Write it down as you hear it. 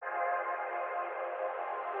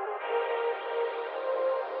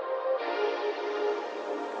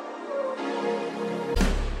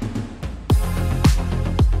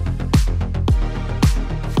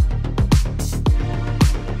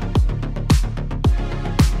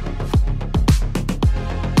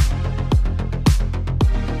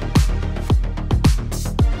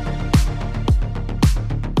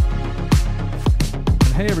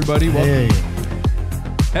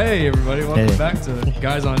Hey everybody, welcome back to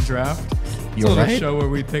Guys on Draft. It's a little show where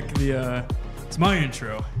we pick the it's my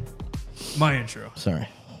intro. Sorry.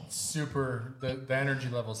 Super, the energy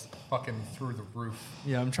level's fucking through the roof.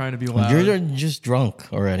 Yeah, I'm trying to be loud. You're just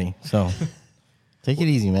drunk already, so take it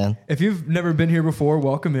easy, man. If you've never been here before,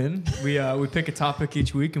 welcome in. We pick a topic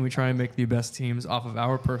each week and we try and make the best teams off of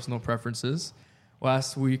our personal preferences.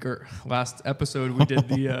 Last episode we did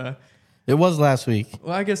the It was last week.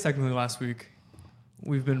 well, I guess technically last week.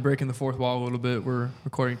 We've been breaking the fourth wall a little bit. We're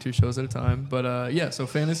recording 2 shows at a time. But so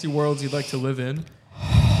fantasy worlds you'd like to live in.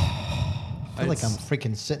 I feel like I'm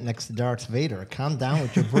freaking sitting next to Darth Vader. Calm down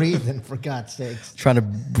with your breathing, for God's sakes. Trying to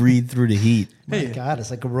breathe through the heat. My God, it's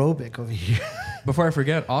like aerobic over here. Before I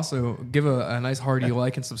forget, also give a nice hearty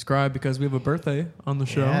like and subscribe because we have a birthday on the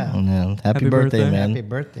show. Yeah. Oh, man. Happy birthday, man. Happy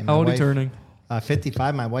birthday. How old are you turning?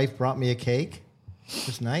 55. My wife brought me a cake. It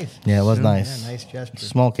was nice. Yeah, it was nice. Yeah, nice gesture.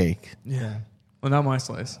 Small cake. Yeah. Well, not my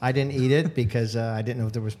slice. I didn't eat it because I didn't know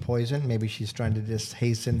if there was poison. Maybe she's trying to just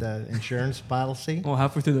hasten the insurance policy. Well,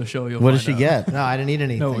 halfway through the show, you'll What find does she out. get? No, I didn't eat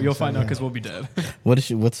anything. No, you'll so, find out yeah. because we'll be dead. What's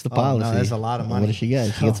the policy? Oh, no, that's a lot of money. What does she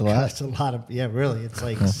get? She gets a lot. It's a lot of, yeah, really. It's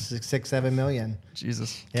like 6-7 million.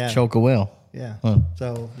 Jesus. Yeah. Choke a whale. Yeah. Huh.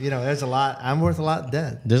 So, there's a lot. I'm worth a lot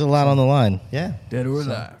dead. There's a lot on the line. Yeah. Dead or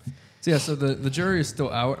alive. So the jury is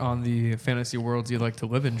still out on the fantasy worlds you'd like to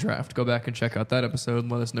live in draft. Go back and check out that episode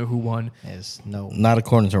and let us know who won. There's no. Not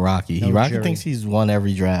according to Rocky. No Rocky jury. thinks he's won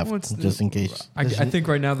every draft, Well, it's just in case. I think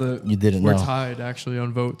right now You didn't we're know. tied actually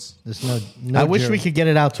on votes. There's no. I wish jury. we could get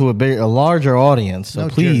it out to a larger audience. So No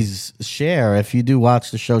please share. If you do watch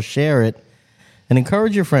the show, share it and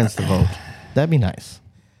encourage your friends to vote. That'd be nice.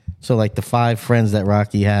 So like the 5 friends that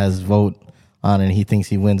Rocky has vote on and he thinks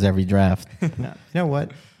he wins every draft. No. You know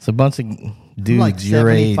what? It's a bunch of I'm dudes like your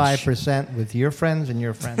age. 75% with your friends and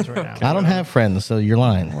your friends right now. I don't have friends, so you're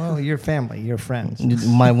lying. Well, your family, your friends.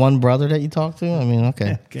 My one brother that you talk to? I mean,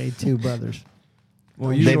 okay. Okay, 2 brothers. Well,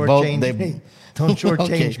 Don't you shortchange me. Don't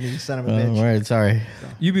shortchange me, you son of a bitch. All right, sorry.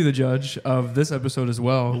 you be the judge of this episode as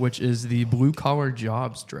well, which is the blue collar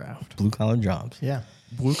jobs draft. Blue collar jobs. Yeah.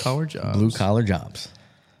 Blue collar jobs. Blue collar jobs.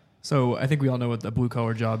 So I think we all know what the blue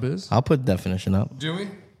collar job is. I'll put definition up. Do we?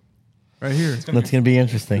 Right here. That's going to be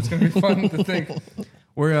interesting. It's gonna be fun to think.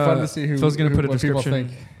 We're Fun to see Phil's going to put a what people description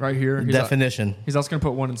think. right here. Definition. He's also going to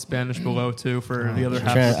put one in Spanish below too for the other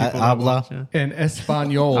half Try- of the people. that habla. watch, yeah. In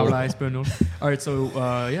Espanol. Habla español. All right, so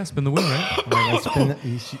spin the wheel, right? All right, let's spin it.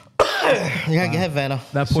 You see- Yeah, go ahead, Vanna.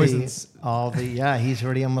 That poisons. he's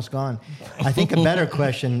already almost gone. I think a better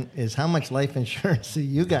question is how much life insurance do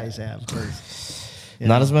you guys have? 'Cause,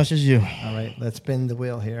 Not as much as you. All right, let's spin the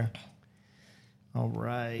wheel here. All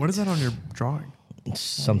right. What is that on your drawing? It's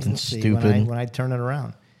something Let's see, stupid. when I turn it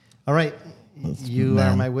around. All right. You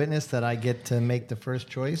are my witness that I get to make the first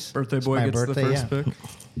choice. Birthday It's boy my gets birthday, the first yeah. pick.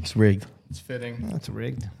 It's rigged. It's fitting. That's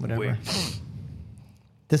rigged. Whatever. Weird.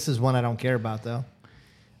 This is one I don't care about, though.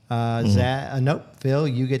 Nope. Phil,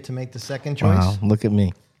 you get to make the second choice. Wow, look at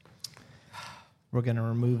me. We're going to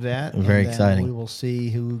remove that. Very and then exciting. We will see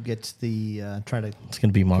who gets the, try to It's going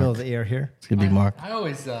to be fill Mark. the air here. It's going to be Mark. I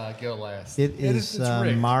always go last. It is it's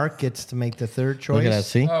rigged. Mark gets to make the third choice. Look at that,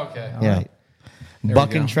 see? Oh, okay. All Yeah. right. we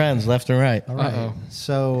Bucking go. trends left and right. All right. Uh-oh.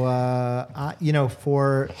 So,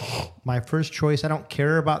 for my first choice, I don't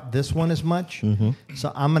care about this one as much. Mm-hmm.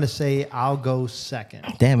 So I'm going to say I'll go second.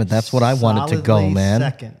 Damn it, that's what I wanted to go, Solidly man.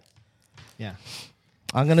 Second. Yeah.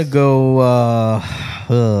 I'm going to go,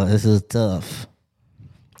 this is tough.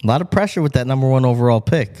 A lot of pressure with that number 1 overall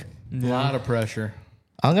pick. A lot of pressure.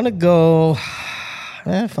 I'm going to go,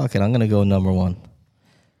 fuck it. I'm going to go number 1.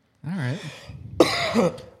 All right.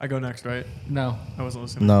 I go next, right? No. I wasn't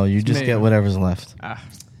listening. No, you just me. get whatever's left.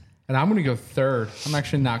 And I'm going to go third. I'm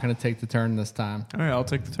actually not going to take the turn this time. All right, I'll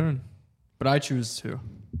take the turn. But I choose to.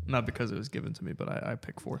 Not because it was given to me, but I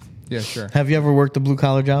pick fourth. Yeah, sure. Have you ever worked a blue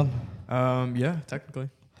collar job? Yeah, technically.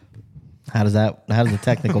 How does the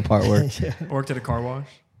technical part work? I worked at a car wash.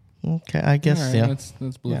 Okay, I guess, All right, yeah.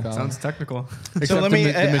 That's blue collar. Sounds technical. Except let me-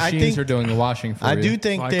 the I machines think- are doing the washing for I you. do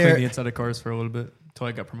think Well, I cleaned the there. inside of cars for a little bit until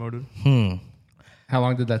I got promoted. How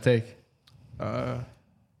long did that take?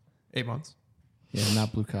 8 months. Yeah,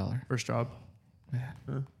 not blue collar. First job.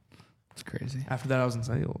 It's crazy. After that, I was in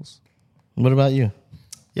sales. What about you?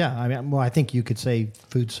 Yeah, I mean, well, I think you could say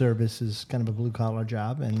food service is kind of a blue collar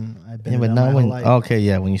job, and I've been Yeah, in but that not my when. whole life. Okay,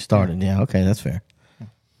 yeah, when you started. Yeah, okay, that's fair.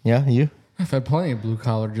 Yeah, you I've had plenty of blue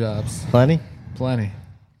collar jobs. plenty. Plenty.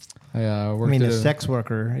 I I worked mean, at a sex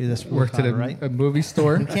worker is blue worked at collar, right? a movie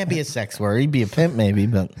store. You can't be a sex worker. You'd be a pimp maybe,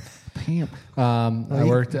 but I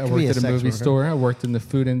worked could be a at a sex movie worker. store. I worked in the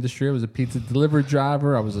food industry. I was a pizza delivery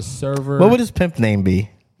driver. I was a server. what would his pimp name be?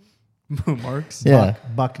 Marks. Yeah,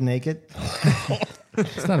 Buck naked.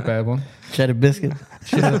 It's not a bad one. cheddar biscuit.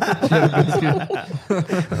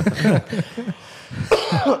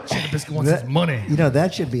 Biscuit wants his money. You know,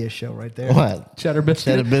 that should be a show right there. What? Cheddar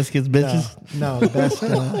biscuit. Cheddar biscuits, bitches. No,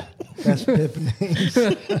 best pip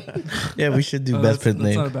names. Yeah, we should do Oh, best that's pimp not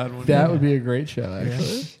a name. bad one. That would be a great show,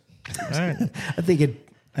 actually. I think it.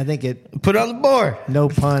 Put it on the board. No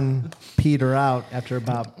pun. Peter out after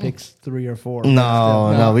about picks 3 or 4.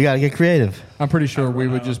 No, we gotta get creative. I'm pretty sure we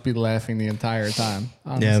would just be laughing the entire time.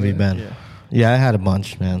 Honestly. Yeah, it'd be bad. Yeah, I had a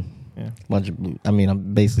bunch, man. Yeah. Bunch of blue. I mean,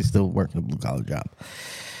 I'm basically still working a blue collar job.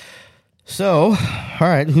 So, all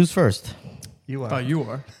right, who's first? You Oh, are. you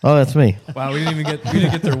are. Oh, that's me. Wow, we didn't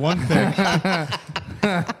get their one pick.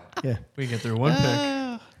 Yeah. We get their one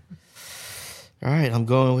pick. All right, I'm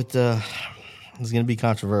going with the. It's going to be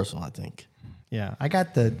controversial, I think. Yeah. I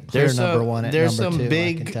got the clear number 1 at there's number some 2.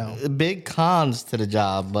 I can tell. big cons to the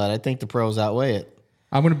job, but I think the pros outweigh it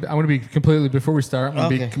I'm gonna be completely before we start. I'm gonna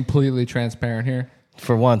Okay. be completely transparent here.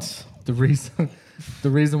 for once. The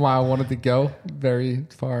reason why I wanted to go very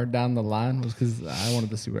far down the line was because I wanted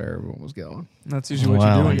to see where everyone was going. That's usually what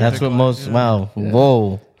you do. Wow, when you that's pick what one. most. Yeah. Wow,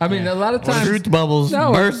 whoa, I mean, a lot of times truth bubbles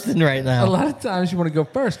No, bursting right a now. lot of times you want to go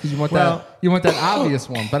first because you want that obvious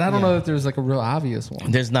one. But I don't know that there's like a real obvious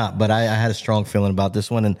one. There's not, but I had a strong feeling about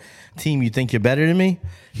this one. And team, you think you're better than me,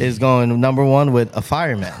 is going number 1 with a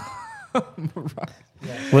fireman.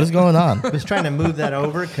 What is going on? I was trying to move that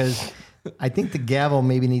over because I think the gavel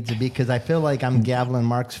maybe needs to be because I feel like I'm gaveling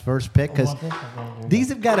Mark's first pick because these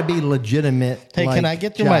have got to be legitimate. Hey, like, can I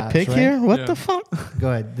get through my jobs, pick right? here? What Yeah. the fuck? Go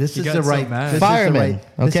ahead. This You is got the so right. mad. This Fireman, Is the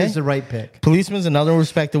right, okay? This is the right pick. Policeman's another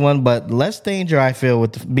respected one, but less danger I feel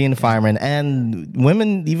with being a fireman. And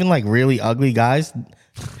women, even like really ugly guys,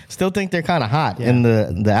 still think they're kind of hot in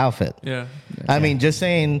the outfit. Yeah. I mean, just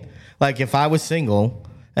saying, like if I was single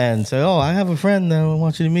and say, "Oh, I have a friend that I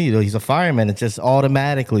want you to meet," he's a fireman. It's just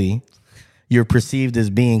automatically you're perceived as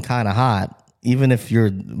being kind of hot, even if you're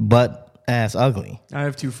butt ass ugly. I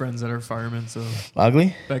have 2 friends that are firemen, so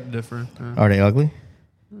Ugly? beg to differ. Are they ugly?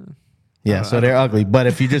 Yeah, so they're ugly. But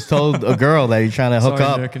if you just told a girl that you're trying to hook Sorry,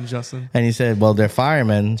 up Nick and Justin. and you said, "Well, they're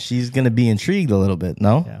firemen," she's gonna be intrigued a little bit.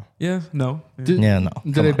 No? Yeah. Yeah, no. Yeah. Yeah, no.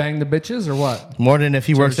 Do Come they on. bang the bitches or what? More than if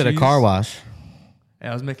he works at a Jerseys? car wash.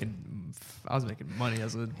 I was making money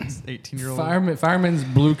as an 18-year-old. Firemen's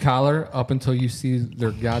blue collar up until you see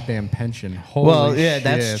their goddamn pension. Holy Well, yeah, shit.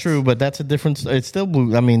 that's true, but that's a difference. It's still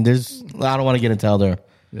blue. I mean, I don't want to get into other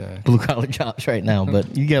Yeah. blue collar jobs right now,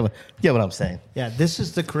 but you get what I'm saying. Yeah, this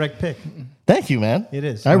is the correct pick. Thank you, man. It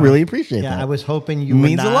is. I really appreciate Yeah, that. I was hoping you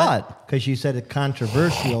Means a lot. because you said a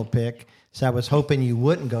controversial pick. So I was hoping you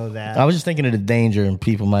wouldn't go that. I was just thinking of the danger and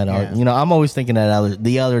people might argue. Yeah. You know, I'm always thinking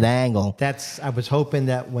the other angle. I was hoping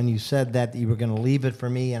that when you said that you were going to leave it for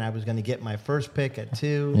me and I was going to get my first pick at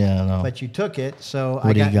 2. Yeah, I know. But you took it, so What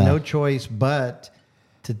I do you got got? no choice but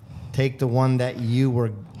to take the one that you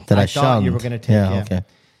were That I thought you shunned. were going to take. Yeah, okay.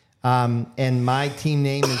 And my team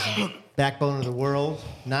name is Backbone of the World,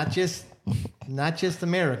 not just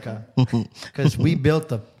America, because we built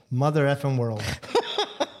the mother effing world.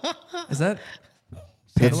 Is that?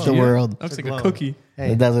 It's the Yeah. world. Looks like Glow. a cookie.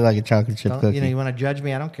 Hey, It does look like a chocolate chip don't- cookie. you want to judge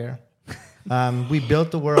me? I don't care. We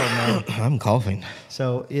built the world, man. I'm coughing.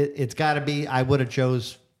 So it's got to be. I would have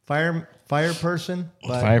chose fire person,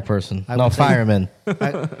 but Fire person. I No, would say- fireman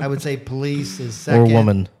I would say police is or second.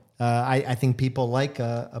 woman. I think people like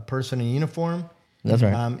a person in uniform. That's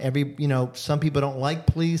right. Some people don't like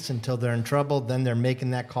police until they're in trouble. Then they're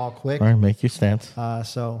making that call quick. All right, make your stance.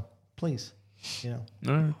 So please,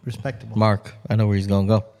 All right. respectable. Mark, I know where he's going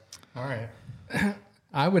to go. All right.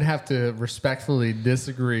 I would have to respectfully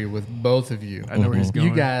disagree with both of you. I know where he's going.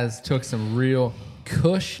 You guys took some real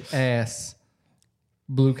cush ass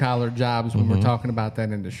blue collar jobs when we're talking about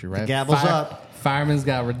that industry, right? gavel's up. Firemen's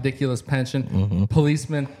got a ridiculous pension.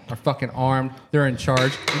 Policemen are fucking armed. They're in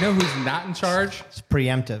charge. You know who's not in charge? It's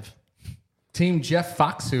preemptive. Team Jeff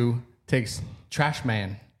Foxu takes Trash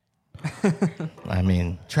Man. I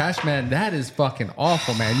mean, Trash Man, that is fucking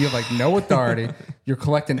awful, man. You have like no authority. You're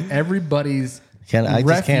collecting everybody's I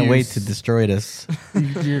just can't wait to refuse. destroy this.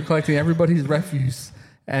 You're collecting everybody's refuse,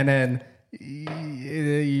 and then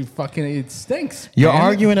you fucking it stinks. You're man.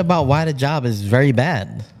 arguing about why the job is very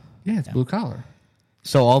bad. Yeah, it's blue collar.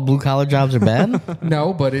 So all blue collar jobs are bad?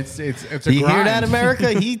 No, but it's a Do you grind. hear that, America?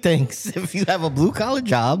 He thinks if you have a blue collar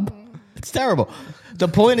job, it's terrible. The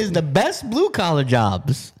point is the best blue collar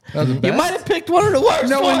jobs. Oh, the You best? might have picked one of the worst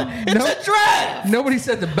No one- one. It's no- a draft. Nobody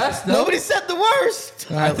said the best though. Nobody said the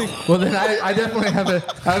worst. I think. Well, then I definitely have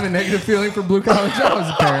a negative feeling for blue collar jobs.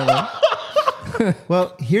 Apparently,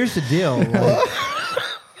 Well, here's the deal. Like,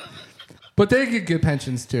 but they get good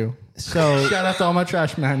pensions too. so Shout out to all my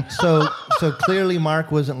trash men. so clearly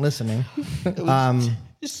Mark wasn't listening.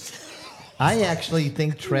 I actually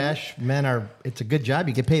think trash men are. It's a good job.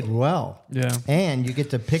 You get paid well. Yeah. And you get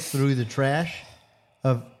to pick through the trash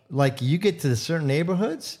of like you get to the certain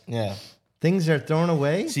neighborhoods, Yeah. things are thrown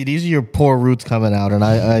away. See, these are your poor roots coming out, and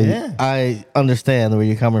Yeah. I understand where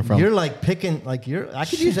you're coming from. You're like picking like I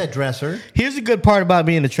could use that dresser. Here's the good part about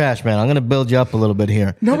being a trash man. I'm going to build you up a little bit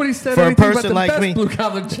here. Nobody said For a anything about person the like best me, blue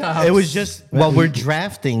collar jobs. It was just, well, we're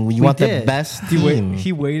drafting. You want the did. best He, team.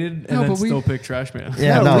 he waited and No, then but we- still picked trash man.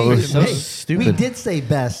 Yeah, no, it was so hey, stupid. We did say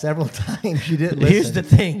best several times. You didn't listen. Here's the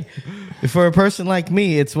thing. For a person like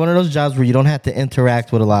me, it's one of those jobs where you don't have to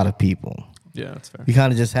interact with a lot of people. Yeah, that's fair. You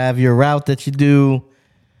kind of just have your route that you do.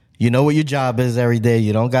 You know what your job is every day.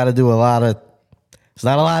 You don't got to do it's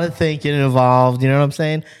not a lot of thinking involved. You know what I'm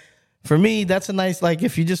saying? For me, that's a nice, like,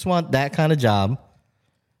 if you just want that kind of job,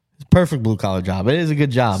 it's a perfect blue collar job. It is a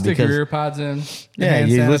good job stick because, your ear pods in. yeah,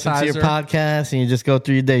 hand you listen to your sanitizer. podcast and you just go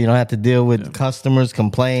through your day. You don't have to deal with customers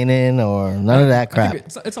complaining or none of that I crap. think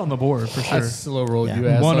it's on the board for sure. That's a slow roll, Yeah. you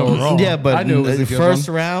assholes. One overall. Yeah, but I knew it was the a good first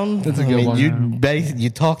one. round, That's a good one. you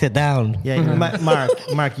talked it down. Yeah,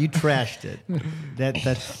 Mark, you trashed it.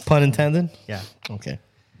 That's Pun intended? yeah. Okay.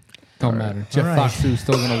 Don't matter. Jeff All right. Foxu's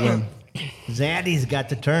still gonna win. Zaddy's got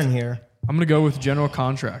the turn here. I'm gonna go with general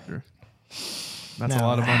contractor. That's a Now,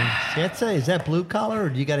 lot of money. Is that blue collar, or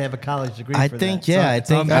do you got to have a college degree? I for think, that? yeah, I It's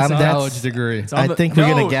think on- That's I'm- a that's- college degree. It's on I the- think we're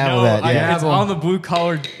gonna gavel that, yeah. It's on the blue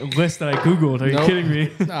collar list that I googled. Are you Nope. kidding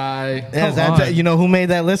me? I Yeah, Come on. you know who made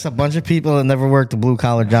that list? A bunch of people that never worked a blue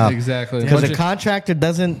collar job. Exactly. Because Bunch a of- contractor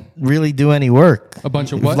doesn't really do any work. A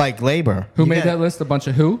bunch of what? Like labor. Who You made got- that list? A bunch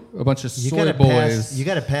of who? A bunch of You soy got to boys. pass. You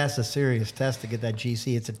got to pass a serious test to get that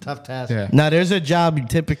GC. It's a tough test. Yeah. Now, there's a job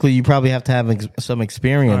typically you probably have to have some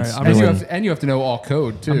experience. All right, And you, doing. have to know all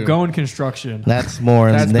code too. I'm going construction. That's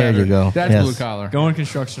more. That's there better. you go. That's Yes. blue collar. Going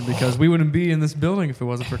construction because we wouldn't be in this building if it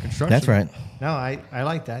wasn't for construction. That's right. No, I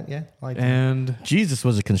like that. Yeah, I like that. And Jesus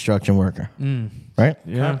was a construction worker, right?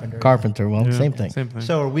 yeah, Carpenter. Well, yeah, same thing. Same thing.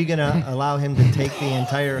 So, are we going to allow him to take the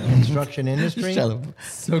entire construction industry? Shut up.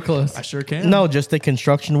 So close. I sure can. No, just a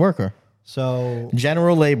construction worker, So,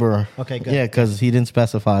 general laborer. Okay, good. Yeah, because he didn't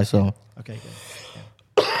specify. So okay,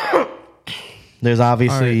 good. there's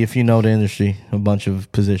obviously, All right. if you know the industry, a bunch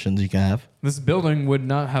of positions you can have. This building would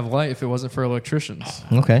not have light if it wasn't for electricians.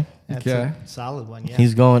 Okay, That's Okay. a solid one. Yeah.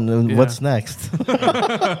 he's going. Yeah. What's next?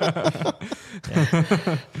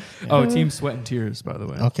 Oh, Team Sweat and Tears, by the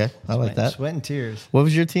way. Okay, I like that. Sweat and tears. What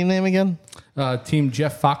was your team name again? Team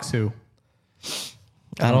Jeff Foxu.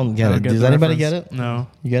 I don't get I it. don't Does the anybody reference. get it? No.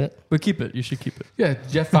 You get it? But keep it. You should keep it. Yeah,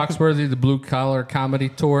 Jeff Foxworthy, the blue collar comedy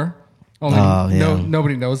tour. Only Oh, yeah.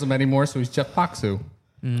 nobody knows him anymore, so he's Jeff Foxu.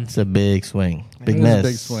 It's a big swing, big It was miss, a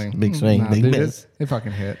big swing. big swing, Nah, big dude, miss. It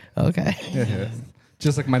fucking hit. Okay, It hit.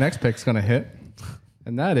 Just like my next pick's gonna hit,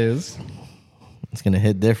 and that is. it's gonna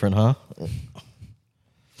hit different, huh?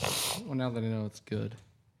 Well, now that I know it's good.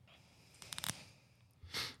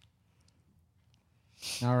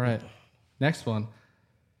 All right, next one.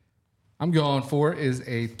 I'm going for is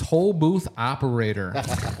a toll booth operator.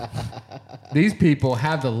 These people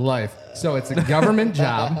have the life. So it's a government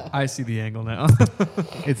job. I see the angle now.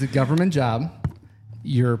 It's a government job.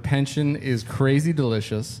 Your pension is crazy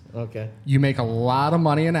delicious. Okay. You make a lot of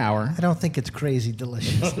money an hour. I don't think it's crazy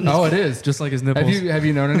delicious. Oh, it is. Just like his nipples. Have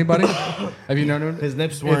you known anybody? Have you known His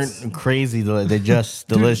nips It's- weren't crazy; they're just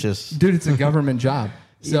delicious. Dude, it's a government job.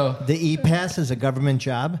 So The E-Pass is a government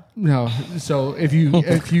job. no, so if you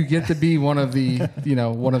get to be one of the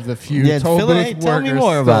few Yeah, toll fill booth it- hey, tell me workers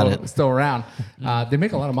more about it. still around, they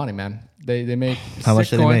make a lot of money, man. They make How much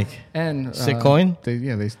sick do they coin make? And Sick coin?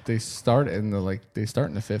 They start in the they start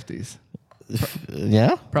in the 50s.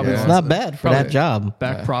 Yeah, Probably It's less. not bad for Probably. that job.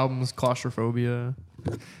 Back problems, claustrophobia.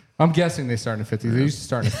 I'm guessing they start in the 50s. They used to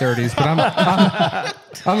start in the 30s, but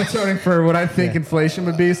I'm accounting for what I think inflation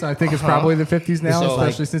would be. So I think it's probably the 50s now, So,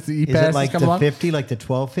 especially since the Is E-Pass it has like come the along. 50, like the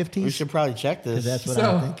 1250s? probably check this. That's what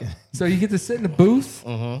I'm thinking. So you get to sit in the booth.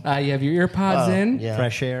 You have your ear pods in yeah.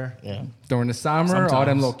 Fresh air. Yeah, during the summer. All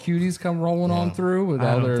them Sometimes. little cuties come rolling on through with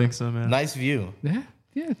I all don't their. think so, man. nice view. Yeah,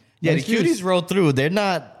 yeah. Yeah, the Nice juice. cuties roll through. They're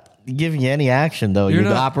not giving you any action though. You're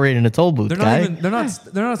not- operating a toll booth, They're guy. they're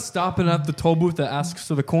not stopping at the toll booth that asks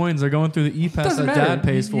for the coins. They're going through the e-pass Doesn't that matter. dad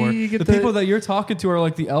pays for. You get The the- people that you're talking to are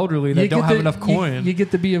like the elderly that You don't get have to- enough coin. You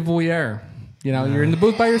get to be a voyeur. You know, you're in the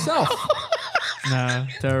booth by yourself. Nah,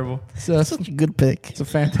 terrible. So Such a good pick. it's a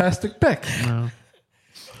fantastic pick. No.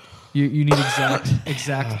 You need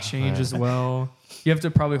exact change as well. You have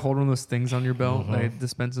to probably hold one of those things on your belt that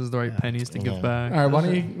dispenses the right pennies to give back. All right,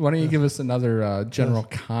 why don't you give us another general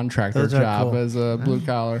contractor those are job cool. as a blue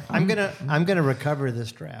collar? I'm gonna recover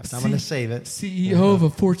this draft. I'm gonna save it. CEO of a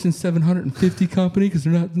Fortune 750 company because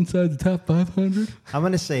they're not inside the top 500. I'm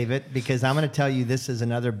gonna save it because I'm gonna tell you this is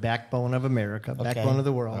another backbone of America, backbone of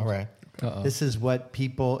the world. All right. This is what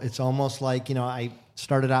people. It's almost like I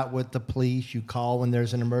started out with the police. You call when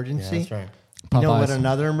there's an emergency. That's right. You know what Popeyes.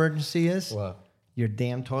 another emergency is? What? Your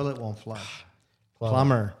damn toilet won't flush.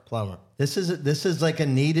 Plumber. Plumber. This is like a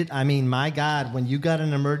needed. I mean, my God, when you got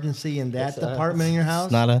an emergency in that department in your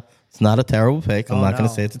house, It's not a terrible pick. I'm Oh, not going no.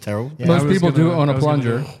 to say it's a terrible. Yeah. Most I was people gonna- do own I a was gonna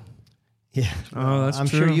plunger. do- yeah. Oh, that's I'm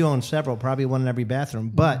true. sure you own several, probably one in every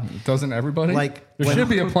bathroom. But Doesn't everybody? Like, there when- should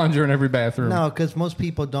be a plunger in every bathroom. no, because most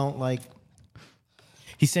people don't like.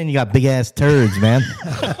 He's saying you got big ass turds, man.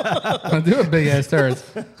 I do have big ass turds.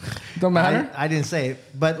 Don't matter. I didn't say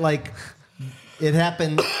it, but like, it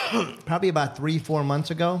happened probably about 3-4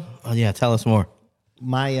 months ago. Oh yeah, tell us more.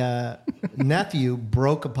 My nephew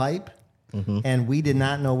broke a pipe, and we did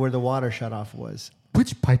not know where the water shutoff was.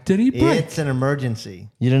 Which pipe did he break? It's an emergency.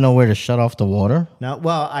 You didn't know where to shut off the water? Now,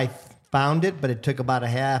 well, I found it, but it took about a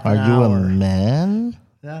half Are an you hour. a man?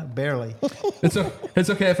 Yeah, barely. It's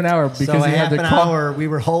okay half an hour because So a he had half to an call. hour we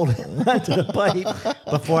were holding onto the pipe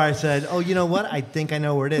before I said, "Oh, you know what? I think I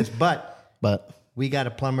know where it is." But But we got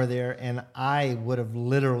a plumber there, and I would have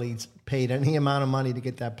literally paid any amount of money to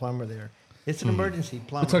get that plumber there. It's an emergency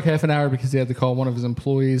plumber. It took half an hour because he had to call one of his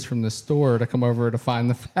employees from the store to come over to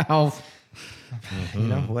find the valve You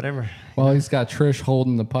know, whatever. while he's got Trish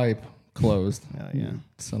holding the pipe closed. Oh, yeah.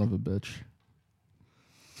 Son of a bitch.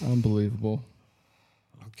 Unbelievable.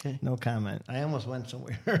 okay. No comment. I almost went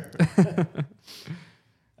somewhere. I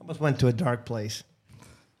almost went to a dark place.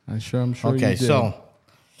 I'm sure you Okay, did. so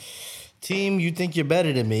team, you think you're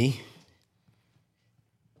better than me.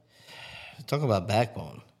 Talk about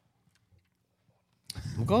backbone.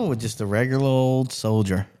 I'm going with just a regular old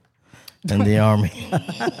soldier in the army.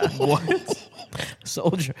 What?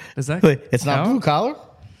 Soldier. Is that Wait, it's not count? blue collar?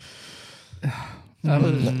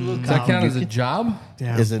 Does that count as a job?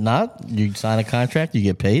 Damn. Is it not? You sign a contract, you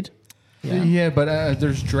get paid? Yeah, but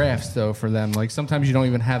there's drafts though for them. Like sometimes you don't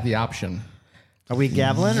even have the option. Are we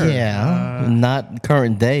gaveling? Or? Yeah. Not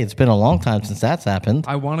current day. It's been a long time since that's happened.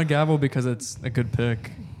 I want to gavel because it's a good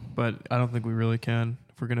pick, but I don't think we really can.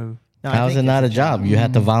 If we're gonna No, I How is think it not a it's job? You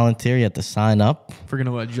have to volunteer, you have to sign up.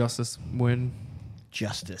 let justice win.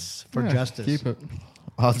 Justice. For Yeah, justice. Keep it.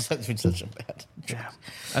 Oh, that's such a bad.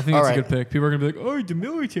 I think All it's right. a good pick. People are gonna be like, "Oh, the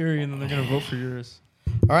military," and then they're gonna vote for yours.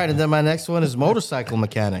 All right, and then my next one is motorcycle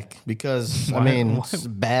mechanic because I Why- mean why- it's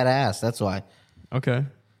badass. That's why Okay. you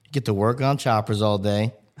get to work on choppers all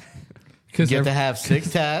day. You Because get to have sick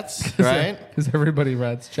tats, right? Because everybody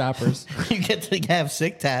rides choppers. You get to have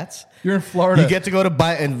sick tats. You're in Florida. You get to go to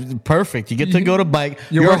bike and perfect. You get to go to bike.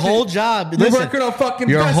 you're Your working- whole job. you're listen, working on fucking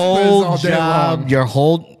your Vespas whole all day job. long. Your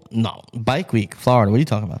whole no bike week, Florida. What are you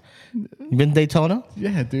talking about? You been to Daytona?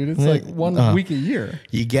 Yeah, dude. It's like one week a year.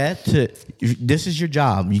 You get to. This is your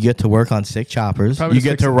job. You get to work on sick choppers. Probably You just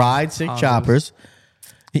get fix to some ride sick Hondas. choppers.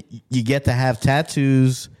 You get to have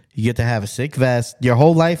tattoos. You get to have a sick vest. Your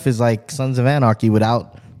whole life is like Sons of Anarchy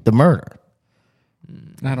without the murder.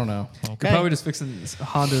 I don't know. You're probably just fixing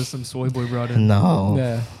Hondas some soy boy brought in. No.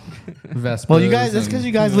 Yeah. Vespas. Well, you guys. That's and- because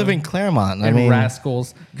you guys live in Claremont. I and mean,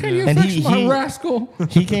 rascals. Can you And fix he- my he- rascal?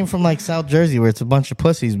 he came from like South Jersey where it's a bunch of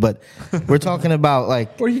pussies. But we're talking about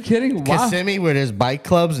like Are you kidding? Wow. Kissimmee where there's bike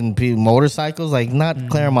clubs and motorcycles. Like not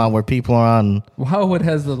Claremont where people are on. Wildwood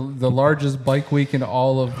has the largest bike week in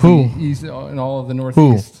all of Who? the east, in all of the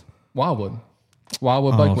Northeast. Wildwood.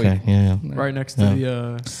 Wildwood Bike okay, Week. yeah. Right next to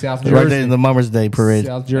the South Right there Jersey. in the Mummers Day parade,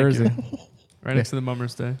 South Jersey. right next to the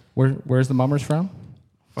Mummers Day. Where's the Mummers from?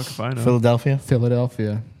 Fuck if I know. Philadelphia.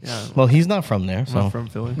 Philadelphia. Yeah, Well, he's not from there, I'm so not from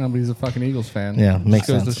Philly. Nobody's a fucking Eagles fan. Yeah, Just makes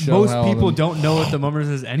goes sense. to show Most how people the- don't know what the Mummers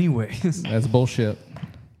is, anyways. That's bullshit.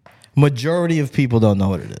 majority of people don't know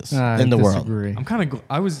what it is I in the world. disagree. I'm kind of.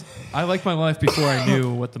 I liked my life before I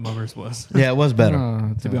knew what the Mummers was. Yeah, it was better.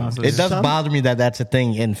 To be honest with It you. does Some- bother me that that's a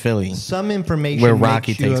thing in Philly Some information where makes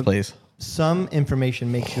Rocky you takes a- place. Some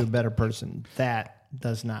information makes you a better person. That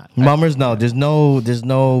does not. Mummers, no. There's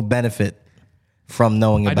no benefit from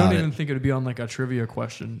knowing I about don't it. even think it would be on like a trivia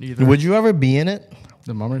question either. Would you ever be in it?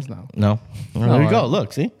 The mummers, no. No. Well, there you I- go.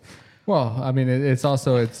 Look, see? Well, I mean, it's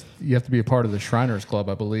also you have to be a part of the Shriners Club,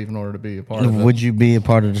 I believe, in order to be a part of it. Would you be a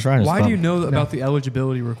part of the Shriners Why Club? do you know about the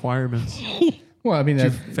eligibility requirements? Well, I mean,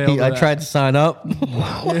 Failed I that. tried to sign up.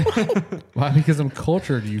 why? Because I'm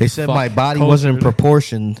cultured. You They said fuck. my body wasn't Cultured.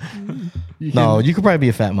 proportioned. You No, can- you could probably be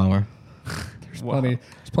a fat mummer. there's Wow. plenty.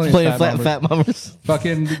 There's plenty Playing of fat mummers. fat mummers.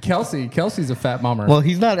 Fucking Kelsey. Kelsey's a fat mummer. Well,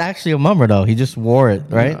 he's not actually a mummer though. He just wore it,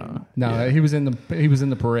 right? no, he was in the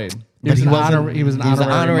parade. He But was, an wasn't- honor, he was an he was an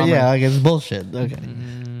honorary mummer. Yeah, I guess bullshit. Okay.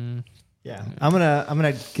 Yeah, I'm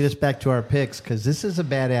gonna get us back to our picks because this is a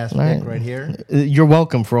badass Right. pick right here. You're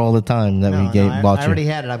welcome for all the time that we bought I you. already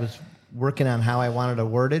had it. I was working on how I wanted to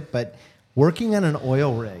word it, but working on an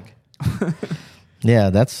oil rig.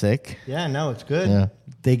 Yeah, that's sick. Yeah, no, it's good. Yeah.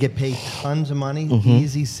 They get paid tons of money,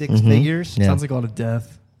 easy 6 figures. Yeah. Sounds like a lot of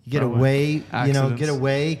death. You get Probably. away, Accidents. get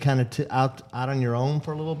away kind of out on your own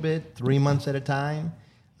for a little bit, 3 months at a time.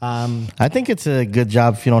 I think it's a good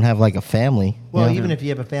job if you don't have like a family. Well, Yeah. even if you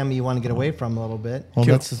have a family you want to get away from a little bit. Well,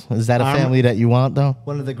 is that a family that you want though?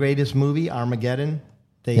 One of the greatest movie, Armageddon.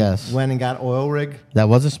 They Yes. went and got oil rig. That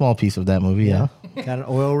was a small piece of that movie. Yeah, Got an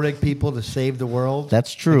oil rig people to save the world.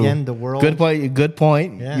 that's true. Again, the world. Good point. Good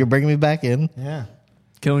point. Yeah. You're bringing me back in. Yeah.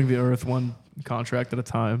 Killing the earth one contract at a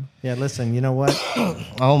time. Yeah, listen, you know what?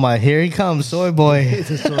 Oh my! Here he comes, soy boy.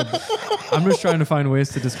 It's a soy, I'm just trying to find ways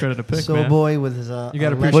to discredit a pick, soy man. boy with his You gotta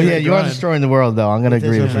electric- appreciate Well, yeah, the you are grind. destroying the world, though. I'm gonna with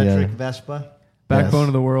agree his with you. electric There. Vespa. Backbone Yes.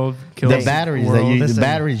 of the world. Kills The batteries world. that you, the Listen.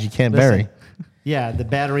 batteries you can't Listen. bury. Yeah, the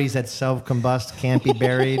batteries that self-combust can't be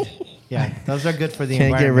buried. Yeah, those are good for the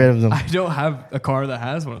Can't get environment. rid of them. I don't have a car that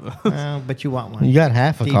has one of those. But you want one. You got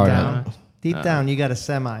half a Deep car down, now. deep down, you got a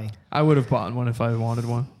semi. I would have bought one if I wanted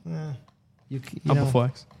one. You Humble know,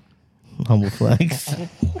 flex. Humble flex.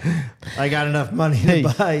 I got enough money Hey. to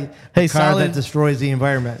buy Hey, a car solid- that destroys the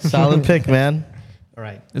environment. Solid pick, man. All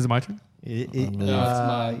right. Is it my turn?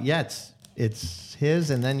 Yeah, it's his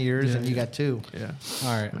and then yours, and you got two. Yeah.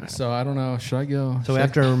 All right. So I don't know. Should I go? So should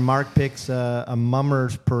after Mark picks a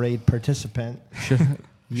mummers parade participant,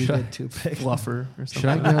 you should- get two picks. Fluffer or Should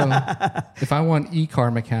I something. go? If I want e-car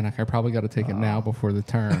mechanic, I probably got to take it now before the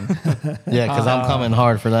turn. Yeah, because I'm coming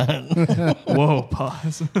hard for that. Whoa,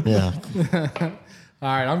 pause. Yeah. All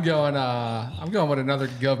right, I'm going with another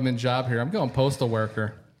government job here. I'm going postal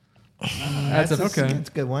worker. That's a okay. That's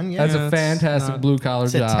a good one. Yeah. That's Yeah, a it's fantastic not- blue collar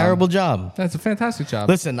It's a job. terrible job. That's a fantastic job.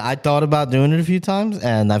 Listen, I thought about doing it a few times,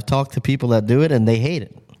 and I've talked to people that do it, and they hate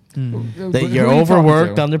it. Who That are you're you talking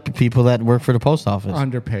overworked to? under people that work for the post office.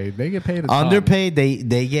 Underpaid. They get paid a ton. Underpaid, they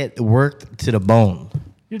get worked to the bone.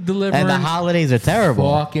 You're delivering And the holidays are terrible.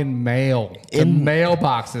 fucking mail to In-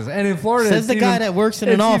 mailboxes. And in Florida, Says it's the guy that works in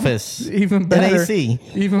an it's office Even in better. AC.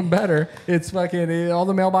 Even better. It's fucking all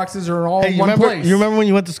the mailboxes are all Hey, in you one remember, place. you remember when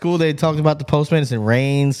you went to school, they talked about the postman? It's in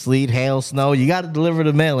rain, sleet, hail, snow. You got to deliver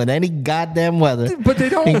the mail in any goddamn weather, But they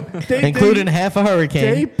don't. including half a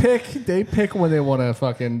hurricane. They pick when they want to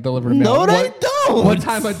fucking deliver the mail. No, they What- don't. What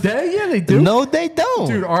time of day? Yeah, they do. No, they don't.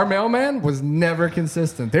 Dude, our mailman was never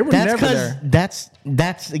consistent. They were That's never because there.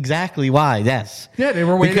 that's exactly why. Yes. Yeah, they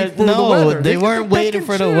were waiting Because for the weather. they They weren't pick waiting and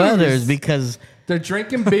for the choose. weathers because They're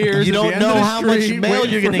drinking beers. you at the don't end of know the how much street, mail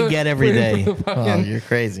waiting you're for going to the- get every waiting day. for the Oh, fucking- you're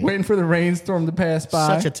crazy. Waiting for the rainstorm to pass by.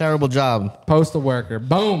 Such a terrible job. postal worker.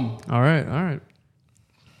 Boom. All right.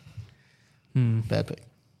 Bad pick.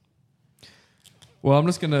 Well, I'm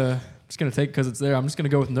just gonna take because it's there. I'm just gonna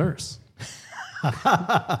go with nurse.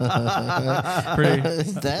 pretty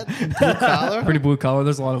Is that blue collar? pretty blue collar.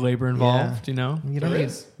 There's a lot of labor involved. You know, You don't There need.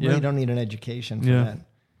 is. Well, Yeah. you don't need an education for Yeah. that.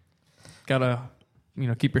 gotta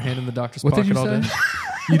keep your hand in the doctor's What did pocket you all say? day.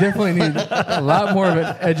 You definitely need a lot more of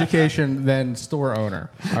an education than store owner.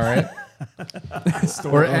 All right.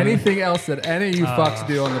 Or anything else that any of you fucks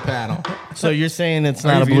do on the panel. So you're saying it's Are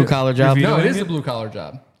not a you blue vetoing- collar job? you're No, it doing is it? a blue collar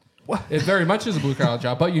job. It very much is a blue collar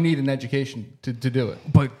job, but you need an education to do it.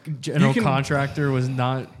 But general You can- contractor was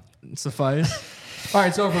not suffice. All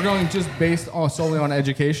right, so if we're going just based solely on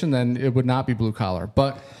education, then it would not be blue collar.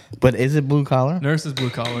 But But is it blue collar? Nurse is blue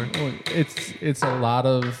collar. it's a lot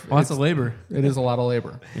of Lots of labor. It is a lot of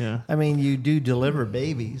labor. Yeah. I mean, you do deliver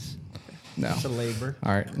babies. No. It's a labor.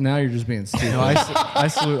 All right, now you're just being stupid. No, I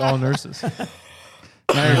salute all nurses.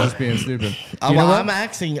 Now you're just being stupid. I'm, You know what? I'm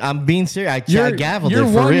asking. I'm being serious. I You're gavelled you're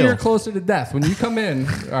it for 1 real. year closer to death. When you come in,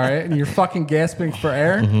 all right, and you're fucking gasping for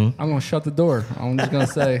air, I'm gonna shut the door. I'm just gonna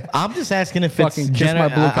say, I'm just asking if Fucking it's kiss general.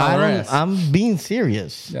 my blue-collar ass. I'm being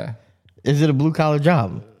serious. yeah. Is it a blue collar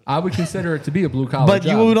job? I would consider it to be a blue collar But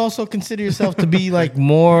job. you would also consider yourself to be like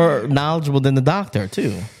more knowledgeable than the doctor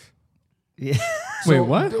too. Yeah. Wait,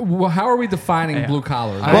 what? Well, how are we defining Yeah. blue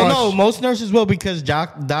collar? Well, no, most nurses will because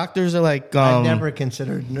doctors are like I never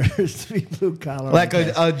considered nurse to be blue collar. like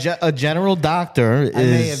a general doctor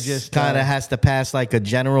may have is just, kind of has to pass like a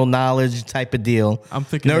general knowledge type of deal. I'm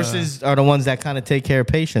thinking nurses are the ones that kind of take care of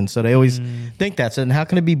patients, so they always think that. So then how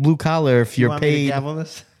can it be blue collar if you you're want me to paid? gavel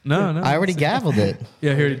this? No. I already gavelled it.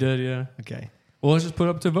 Yeah, he already did. Yeah. Okay. Well, let's just put it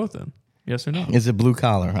up to vote then. Yes or no? Is it blue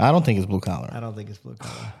collar? I don't think it's blue collar. I don't think it's blue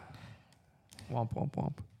collar. Womp womp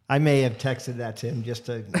womp. I may have texted that to him just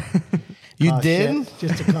to. You cause did? shit,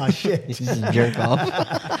 just to cause shit. Just jerk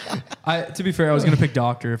off. To be fair, I was gonna pick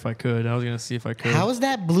doctor if I could. I was gonna see if I could. How is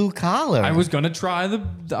that blue collar? I was gonna try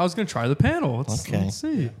the panel. Let's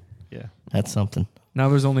see. Yeah. That's something. Now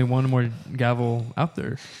there's only one more gavel out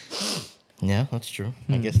there. Yeah, that's true.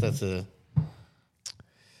 I guess that's a.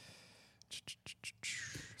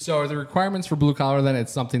 So are the requirements for blue collar then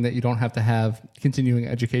it's something that you don't have to have continuing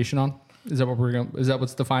education on? Is that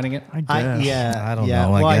what's defining it? I guess. I don't yeah.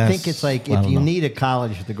 know, Well, I guess. think it's like I if don't you know. need a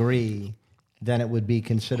college degree, then it would be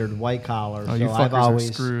considered white collar. Oh, so you I've fuckers are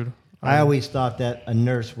always screwed. I always thought that a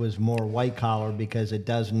nurse was more white collar because it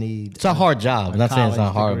does need. It's a hard job. I'm not saying it's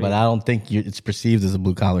not college hard, degree. but I don't think it's perceived as a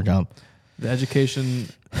blue collar job. The Education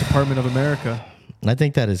Department of America. And I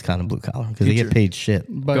think that is kind of blue collar because they Teacher. get paid shit.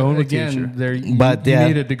 But Going with teacher. again, there you yeah.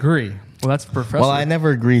 need a degree. Well, that's professor. Well, I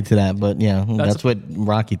never agreed to that, but yeah, that's a- what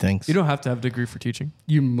Rocky thinks. You don't have to have a degree for teaching.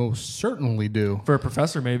 You most certainly do. For a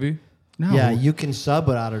professor, maybe. No. Yeah, you can sub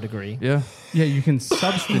without a degree. Yeah. Yeah, you can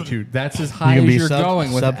substitute. That's as high can as be you're sub-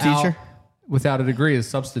 going sub-teacher? without a degree is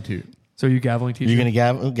substitute. So you gaveling teacher? You're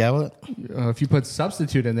gonna gavel it? If you put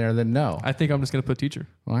substitute in there, then no. I think I'm just gonna put teacher.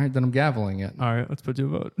 All right, then I'm gaveling it. All right, let's put to a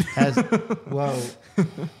vote. As whoa,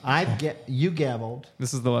 you gavelled.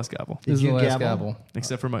 This is the last gavel, This is Did the you last gavel? gavel.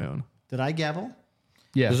 except for my own. Did I gavel?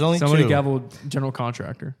 Yeah. There's only Somebody two. gaveled general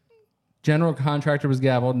contractor. General contractor was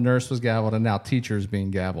gavelled, nurse was gavelled, and now teacher is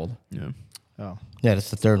being gavelled. Yeah. Oh, Yeah,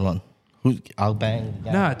 that's the third one. I'll bang. the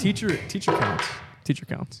gavel. Nah, teacher counts. Teacher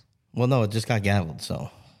counts. Well, no, it just got gavelled,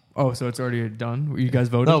 so. Oh, so it's already done. You guys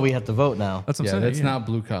voted. No, we have to vote now. That's what Yeah, I'm saying. that's not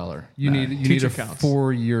blue collar. You Nah, need teacher a counts.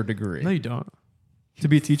 4-year degree. No, you don't. To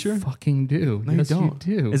be a teacher? fucking do. No, yes, you don't.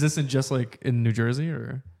 You do. Is this in just like in New Jersey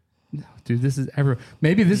or? Dude, this is ever.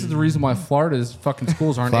 Maybe this is the reason why Florida's fucking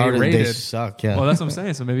schools aren't Florida, they A-rated. suck, yeah. Well, that's what I'm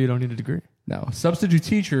saying. So maybe you don't need a degree. No, substitute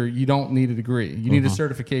teacher, you don't need a degree. You need a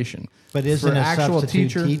certification. but isn't For a actual substitute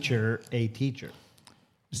teacher- teacher a teacher?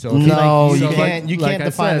 So if No, so you can't- you can't I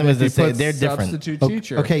define them as if the you same. put They're different. Substitute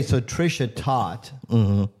teacher. Okay, so Trisha taught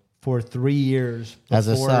for 3 years As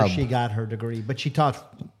a before sub. she got her degree, but she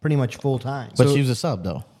taught pretty much full time. but so- she was a sub,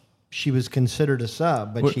 though. She was considered a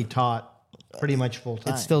sub, but What- she taught pretty much full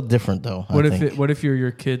time. It's still different, though. What I if think. what if you're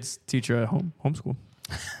your kid's teacher at home homeschool?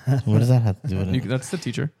 What does that have to do with it? That's the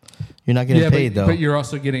teacher. You're not getting Yeah, paid, but though. you're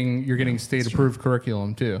also getting state approved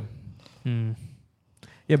curriculum too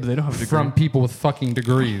Yeah, but they don't have a degree. from people with fucking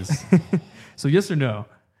degrees. So yes or no?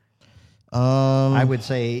 I would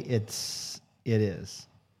say it is.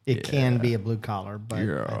 It can be a blue collar, but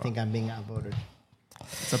Yeah. I think I'm being outvoted.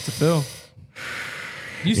 It's up to Phil.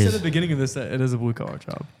 You said at the beginning of this that it is a blue collar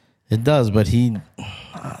job. It does, but he.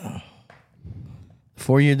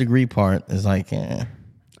 4-year degree part is like,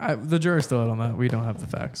 The jury's still out on that. We don't have the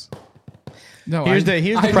facts. No, Here's the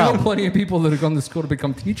I problem. know plenty of people that have gone to school to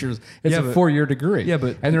become teachers. It's Yeah, a but- 4-year degree. Yeah,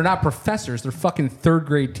 but- and they're not professors. They're fucking 3rd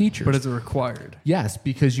grade teachers. But it's a required. yes,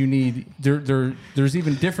 because you need there's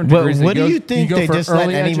even different But degrees. that what do go- you think? go They for just let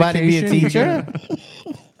early anybody be a education.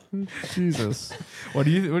 teacher? Jesus. What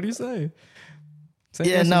do you say? Say Yeah,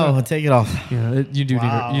 yes or no, take it off. Yeah, you do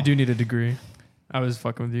Wow. you do need a degree. I was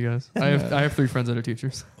fucking with you guys. I have 3 friends that are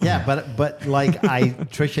teachers. Yeah, but like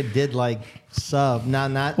Trisha did like sub,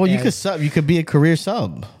 not. Well, you as- could sub. You could be a career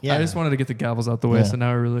sub. Yeah, I just wanted to get the gavels out the way, Yeah. so now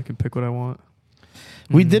I really can pick what I want.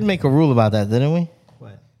 We did make a rule about that, didn't we?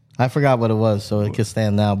 What? I forgot what it was, so it could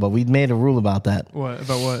stand now. But we made a rule about that. What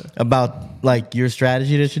about what? About like your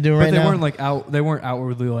strategy that you're doing But right they now. weren't like out. They weren't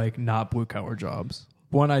outwardly like not blue collar jobs.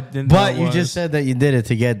 One I didn't. But know you was- just said that you did it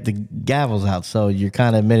to get the gavels out, so you're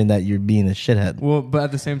kind of admitting that you're being a shithead. Well, but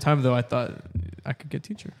at the same time though, I thought I could get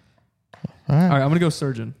teacher. All right. All right, I'm gonna go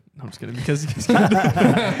surgeon. No, I'm just kidding because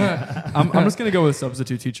I'm just gonna go with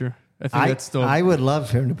substitute teacher. I think that's still. I would love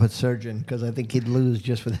for him to put surgeon because I think he'd lose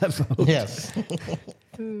just with that vote. Yes,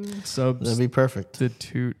 that'd be perfect.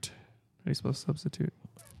 substitute. How do you spell substitute?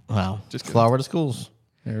 Wow, Just kidding. Florida schools.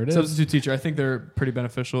 There it is. Substitute teacher. I think they're pretty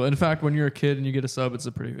beneficial. In fact, when you're a kid and you get a sub, it's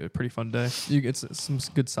a pretty fun day. You get some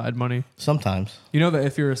good side money. Sometimes. You know that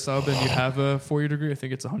if you're a sub and you have a 4-year degree, I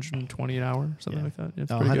think it's 120 an hour, something Yeah. like that. Yeah,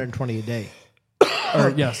 it's No, pretty good. 120 a day. Or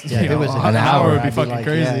yes, Yeah, if it was an an hour hour, would be I'd be fucking like,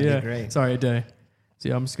 crazy. yeah, it'd be Yeah, great. sorry, a day. So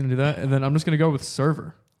yeah, I'm just gonna do that, and then I'm just gonna go with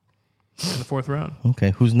server in the 4th round.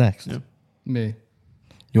 Okay, who's next? Yeah. Me.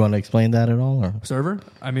 You want to explain that at all? Or? Server.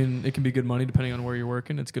 I mean, it can be good money depending on where you're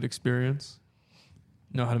working. It's good experience.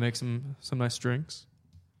 Know how to make some nice drinks.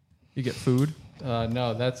 You get food.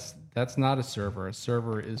 No, that's not a server. A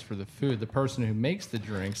server is for the food. The person who makes the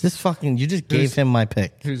drinks, This fucking, you just gave him my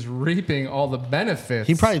pick. who's reaping all the benefits.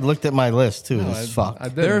 He probably looked at my list too. No, This fuck. I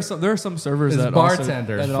didn't. There are some servers It's that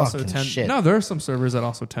bartenders. also Fucking tend. shit. No, there are some servers that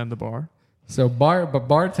also tend the bar. So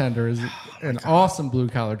bartender is an awesome blue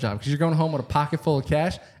collar job because you're going home with a pocket full of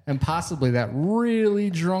cash and possibly that really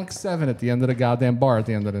drunk 7 at the end of the goddamn bar at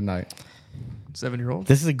the end of the night. 7-year-old.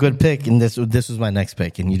 This is a good pick, and this was my next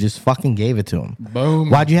pick, and you just fucking gave it to him. Boom.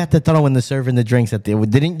 Why'd you have to throw in the serving the drinks at the?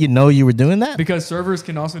 Didn't you know you were doing that? Because servers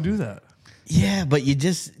can also do that. Yeah, but you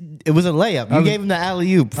just, it was a layup. You gave him the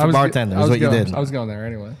alley oop for bartender. Is what you did. I was going there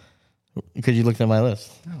anyway. Because you looked at my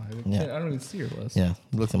list. No, Yeah. I don't even see your list. Yeah,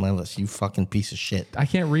 you looked at my list. You fucking piece of shit. I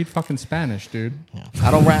can't read fucking Spanish, dude. Yeah.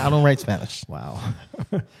 I don't write Spanish. Wow.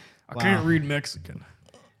 I can't read Mexican.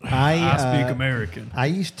 I I speak American. I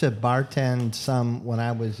used to bartend some when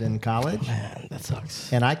I was in college, Man, that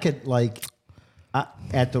sucks. and I could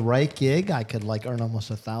at the right gig, I could earn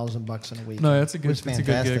almost $1,000 in a week. No, that's a It good. was It's a good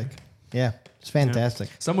fantastic. gig. Yeah, it's fantastic.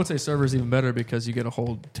 Some would say servers even better because you get a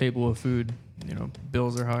whole table of food.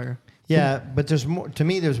 Bills are higher. Yeah, but there's more. To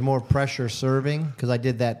me, there's more pressure serving because I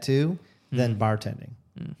did that too than bartending.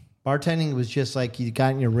 Bartending was just like you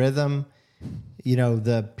got in your rhythm.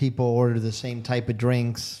 The people order the same type of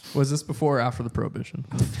drinks. Was this before or after the prohibition?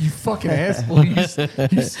 You fucking asshole. You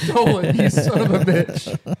stole it, you son of a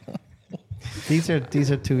bitch. These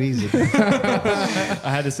are too easy. I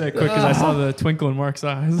had to say it quick because I saw the twinkle in Mark's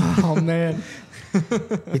eyes. Oh, man.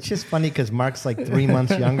 It's just funny because Mark's 3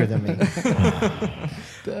 months younger than me.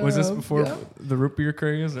 Was this before the root beer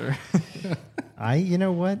craze, or You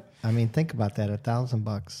know what? I mean, think about that.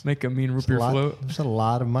 $1,000. make a mean root It's a beer lot. float? It's a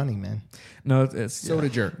lot of money, man. No, it's Soda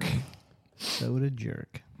jerk. Soda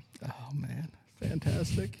jerk. Oh, man.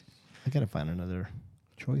 Fantastic. I gotta find another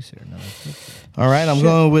choice here. Another pick here. All right, I'm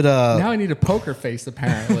going with Now I need a poker face,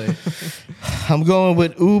 apparently. I'm going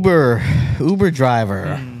with Uber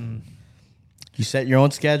driver. You set your own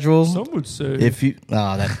schedule. Some would say.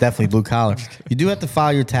 That's definitely blue collar. You do have to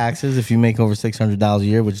file your taxes if you make over $600 a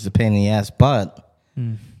year, which is a pain in the ass. But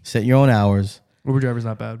set your own hours. Uber driver's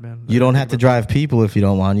not bad, man. You don't have to drive people if you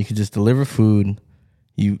don't want. You can just deliver food.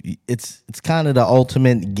 It's kind of the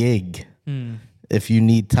ultimate gig if you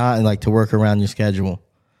need time to work around your schedule.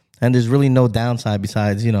 And there's really no downside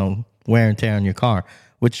besides wear and tear on your car,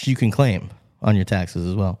 which you can claim on your taxes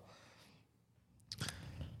as well.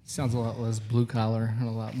 Sounds a lot less blue collar and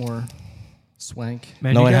a lot more swank.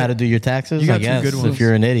 Man, Knowing how to do your taxes, you got I two guess, good ones. if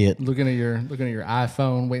you're an idiot. Looking at your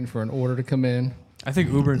iPhone, waiting for an order to come in. I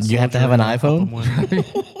think Uber. And You have to have an iPhone?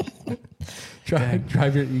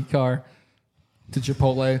 Drive your e-car to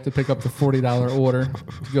Chipotle to pick up the $40 order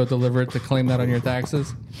to go deliver it to claim that on your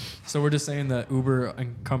taxes. So we're just saying that Uber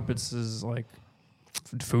encompasses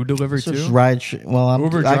food delivery So too. just ride. Uber I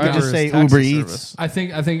could driver just is say taxi Uber Eats. service. I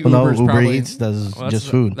think Well, no, Uber's Uber probably Eats does Well, just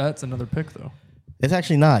food. That's another pick though. It's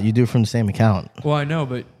actually not. You do it from the same account. Well, I know,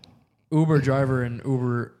 but Uber driver and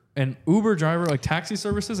Uber driver taxi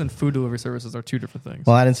services and food delivery services are two different things.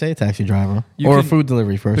 Well, I didn't say a taxi driver You or a can- food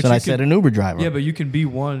delivery but person. you I said can- an Uber driver. Yeah, but you can be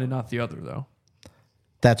one and not the other though.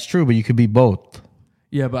 That's true, but you could be both.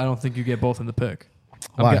 Yeah, but I don't think you get both in the pick.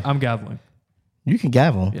 Why? I'm gaveling. You can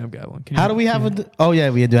gavel. Yeah, I'm gaveling. How do we have a? Oh yeah,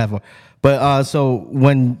 we do have one. But so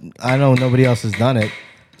when I know nobody else has done it.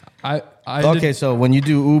 I Okay, did, so when you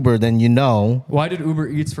do Uber, then you know. well, I did Uber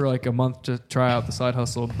Eats for a month to try out the side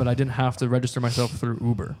hustle, but I didn't have to register myself through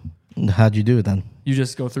Uber. How'd you do it then? You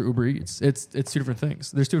just go through Uber Eats. It's two different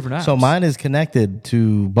things. There's two different apps. So mine is connected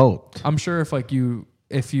to both. I'm sure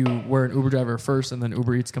if you were an Uber driver first and then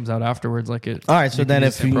Uber Eats comes out afterwards, All right, so you can then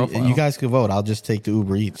use if the same profile. you guys could vote, I'll just take the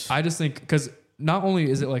Uber Eats. I just think because not only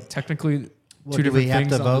is it technically Well, two do we different have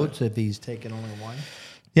things. to on vote if he's taking only one?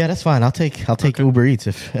 Yeah, that's fine. I'll take Uber Eats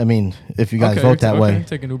if you guys Okay, vote that okay, way.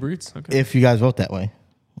 Taking Uber Eats. Okay. If you guys vote that way,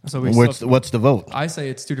 So we what's the vote? I say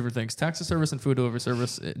it's two different things. Taxi service and food delivery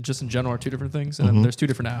service, just in general, are two different things, and then there's two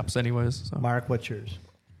different apps, anyways. So. Mark, what's yours?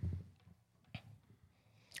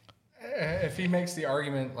 If he makes the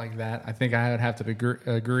argument like that, I think I would have to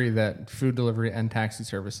agree that food delivery and taxi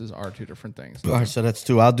services are two different things. All right, so that's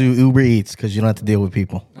two. I'll do Uber Eats because you don't have to deal with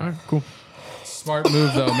people. All right, cool. Smart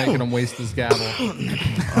move though, making him waste his gavel.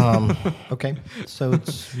 Okay, so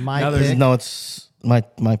it's my Now there's pick. No, it's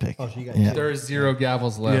my pick. Oh, so you got Yeah. There is 0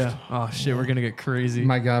 gavels left. Yeah. Oh shit, we're gonna get crazy.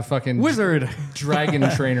 My God, fucking Wizard. dragon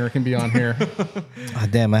trainer can be on here. Ah,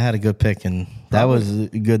 damn, I had a good pick, and that was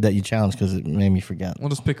good that you challenged because it made me forget. We'll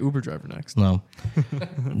just pick Uber driver next. No.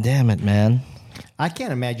 Damn it, man. I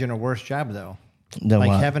can't imagine a worse job though. Then Like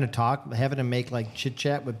what? having to make like chit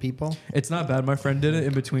chat with people. It's not bad. My friend did it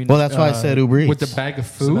in between. Well, that's why I said Uber Eats. With the bag of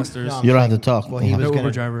food. semesters. No, You don't have to talk. Well, he was No gonna,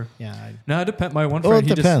 Uber driver. Yeah, No, it depends. My one Well, friend, it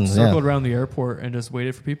he depends, just yeah. circled around the airport and just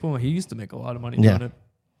waited for people. He used to make a lot of money Yeah. doing it.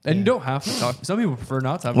 And you don't have to talk. Some people prefer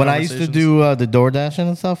not to have When I used to conversations. do the DoorDash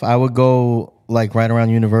and stuff, I would go like right around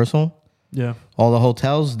Universal. Yeah. All the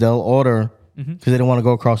hotels, they'll order because they don't want to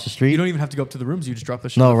go across the You street. don't even have to go up to the rooms. You just drop the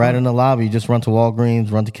shit. No, off right front. in the lobby. You just run to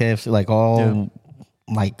Walgreens, run to KFC, like all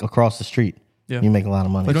like across the street. Yeah. You make a lot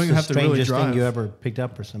of money. You don't even What's have the to really strangest drive. thing you ever picked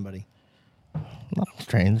up for somebody? Not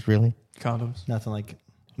strange, really. Condoms. Nothing like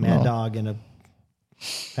Mad No. Dog and a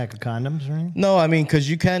pack of condoms or anything. No, I mean, because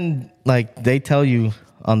you can, like, they tell you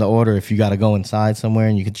on the order if you got to go inside somewhere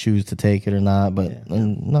and you can choose to take it or not. But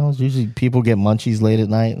no, it's usually people get munchies late at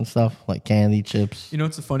night and stuff, like candy, chips. You know,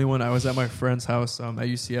 it's a funny one. I was at my friend's house at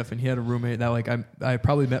UCF, and he had a roommate that like I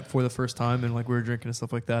probably met for the first time, and like we were drinking and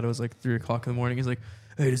stuff like that. It was like 3 o'clock in the morning. He's like,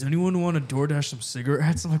 "Hey, does anyone want to DoorDash some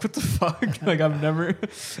cigarettes?" I'm like, "What the fuck?" Like I've never,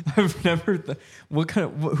 what kind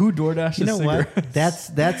of who DoorDashes You know cigarettes? what?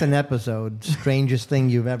 That's an episode. Strangest thing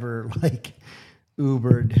you've ever like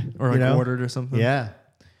Ubered Or like you know? ordered or something. Yeah.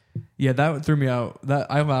 Yeah, that threw me out.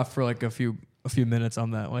 That I laughed for like a few minutes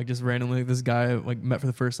on that. Like just randomly, this guy like met for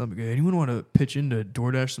the first time. Like, "Hey, anyone want to pitch in to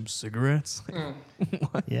DoorDash some cigarettes?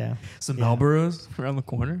 Like, Yeah. some Yeah. Marlboros around the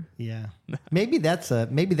corner?" Yeah. Maybe that's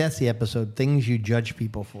the episode. Things you judge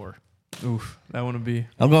people for. Oof, that wouldn't be.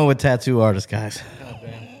 I'm going with tattoo artist, guys.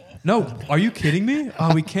 No, are you kidding me?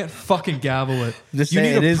 Oh, we can't fucking gavel it. Just You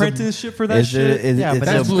say need it is a- apprenticeship for that shit. Yeah, but it's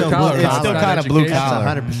that's a- blue collar. It's That's still not kind of blue education. collar.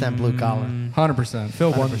 That's 100% blue collar. 100%.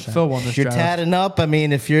 Phil won. 100%. Phil won this You're draft. tatting up. I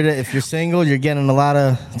mean, if you're single, you're getting a lot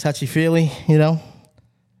of touchy feely. You know,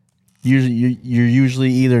 you're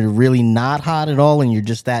usually either really not hot at all, and you're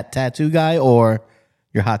just that tattoo guy, or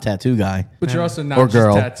you're hot tattoo guy. But you're also Or not just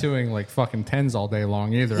girl. tattooing like fucking 10s all day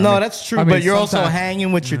long either. No, I mean- that's true. I mean, but you're also sometimes-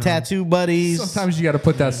 hanging with your tattoo buddies. Sometimes you got to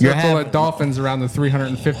put that You're circle having- of dolphins around the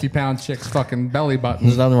 350-pound chick's fucking belly button.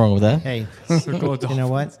 There's nothing wrong with that. Hey, Circle of you know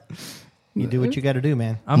what? You do what you got to do,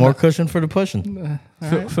 man. More cushion for the pushing.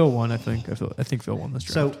 Phil won. I think. I think Phil won this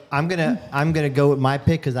draft. So I'm gonna go with my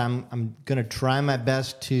pick because I'm gonna try my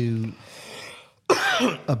best to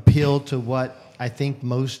appeal to what I think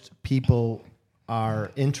most people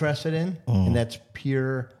are interested in, and that's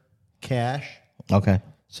pure cash. Okay,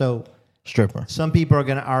 So stripper. some people are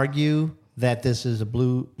going to argue that this is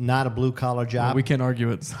not a blue collar job. we can't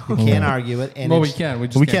argue it. So. We can't argue it, and Well, we it's- can. We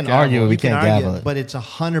just We can't can't argue gavel it. We we can can't argue gavel it, it. but it's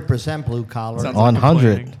 100% blue collar. Sounds On like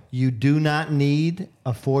 100. complaining. You do not need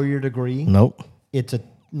a 4-year degree. Nope, It's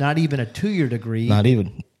not even a 2-year degree. not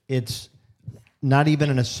even. It's not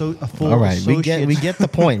even a full All right, we associate's. get the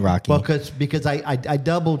point, Rocky. Well, because I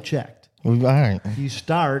double checked. All right. You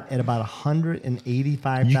start at about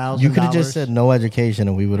 $185,000. You could have just said no education,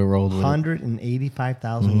 and we would have rolled with it.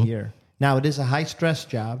 $185,000 a year. Now it is a high stress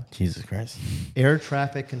job. Jesus Christ. Air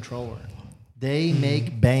traffic controller. They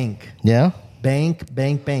make bank, Yeah, bank.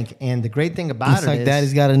 And the great thing about it's it like is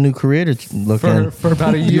Daddy's got a new career to look in. for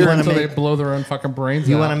about a year wanna until make- they blow their own fucking brains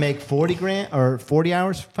you out. want to make 40 grand or 40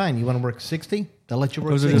 hours, fine. You want to work 60? They'll let you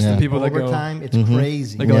work Those are 60. just the people that go- overtime. It's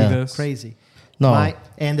crazy. They go Yeah. like this. Crazy. No.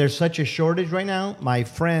 And there's such a shortage right now. My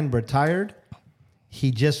friend retired.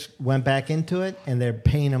 He just went back into it, and they're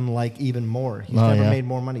paying him like even more. He's Oh, never yeah. made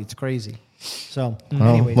more money. It's crazy. So, Oh,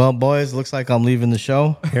 anyways, well, boys, looks like I'm leaving the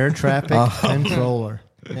show. air traffic controller.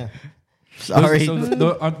 Yeah. Sorry.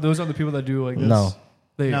 Those are the people that do like this. No.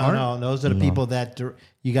 They No, aren't? no, those are the people that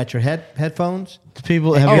you got your headphones.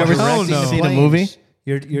 People, have Oh, you ever hell no. seen a movie?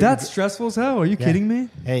 That's stressful as hell. Are you kidding me?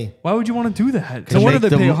 Hey, Why would you want to do that? To No wonder make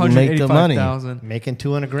they pay the- make the money. $185,000. making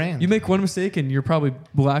 200 grand. You make one mistake and you're probably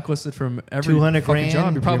blacklisted from every 200 fucking grand,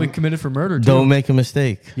 job. You're probably you're- committed for murder too. Don't make a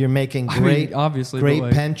mistake. You're making I mean, great, obviously, but great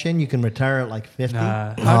like- pension. You can retire at like 50.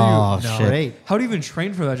 Nah. Oh, How do you? shit. Great. How do you even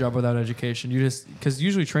train for that job without education? You just because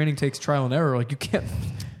usually training takes trial and error. Like you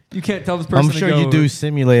can't tell this person. I'm to sure go, you do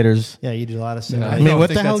simulators. Yeah, you do a lot of Yeah. stuff. I don't mean, what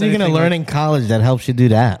think the hell are that's you going to anything learn like- in college that helps you do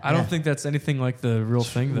that? I don't think that's anything like the real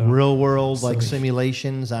thing though. Real world like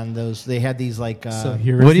simulations on those. They had these like. So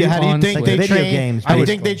here What is do you, the how do you on think switch. they Video train? games, How do you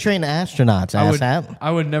think basically. they train astronauts? I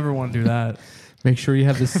Asshat? would never want to do that. Make sure you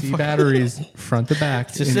have the C batteries front to back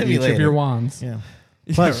It's a in each of simulator. your wands. Yeah.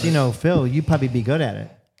 Plus, Phil, you probably be good at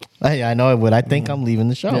it. Hey, I know I would. I think I'm leaving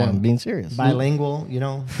the show. Yeah. I'm being serious. Bilingual,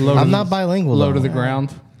 Low I'm to not the- bilingual. Low though. to the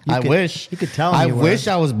ground. I wish. You could tell him I you were. wish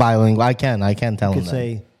I was bilingual. I can tell You him could that.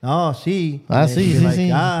 say, "Oh, see." Ah, And sí, they'd be sí, like,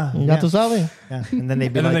 sí. "Ah, Ya yeah." tú sabes. Yeah. And then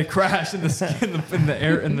they'd be And then they like, crash in the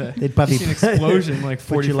air in the. They'd probably you see an explosion like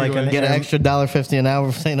 40 you feet like away. an Get an extra $1.50 an hour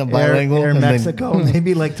for saying a Air, bilingual. Air and then- Mexico. And they'd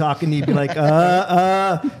be like talking to you. You'd be like,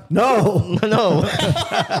 no. No.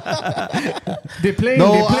 The plane,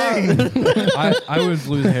 No, the plane. I would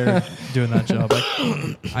lose hair doing that job.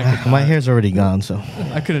 I could My not. hair's already gone, so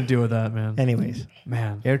I couldn't deal with that, man. Anyways,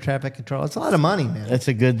 Man, air traffic control. It's a lot of money, man. it's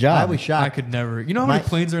a good job. I was shocked. I could never. You know how many My-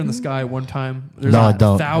 planes are in the sky at one time? There's No, I like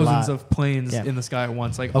don't. thousands A lot. of planes Yeah. in the sky at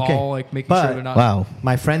once, like Okay, all like making but- sure they're not. Wow.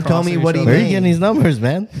 My friend told me Crossing what each he Where are made. you getting these numbers,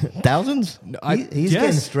 man? Thousands? He's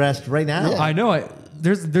getting stressed right now. I know.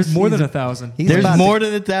 There's more than 1,000. He's There's about more to,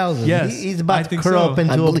 than 1,000. Yes. he's I about to think curl so. up I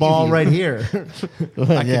into a believe ball you. right here.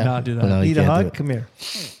 I could not do that. No, you Need a can't do hug? it. Come here.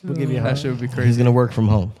 We'll give you a That hug. shit would be He's crazy. gonna work from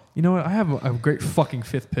home. You know what? I have a great fucking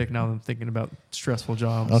fifth pick now that I'm thinking about stressful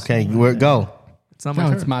jobs. Okay, go. It's not my No,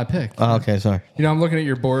 turn. it's my pick. Oh, okay, sorry. You know, I'm looking at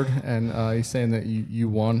your board, and he's saying that you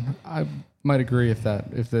won. I might agree if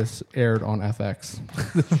this aired on FX.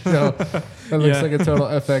 So that looks Yeah. like a total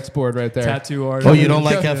FX board right there. Tattoo artist. Oh, you don't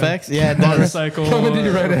like Yeah. FX? Yeah, it does. Motorcycle. Coming to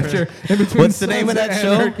you right after. In between What's the name of Sons that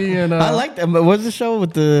show? Anarchy And, I like that. But what's the show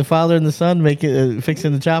with the father and the son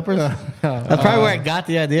fixing the choppers? That's probably where I got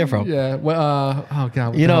the idea from. Yeah. Well, oh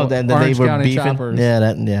god. You know, then they Orange were County beefing. Choppers.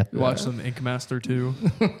 Yeah. Watch some Ink Master too.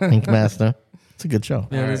 Ink Master. It's a good show.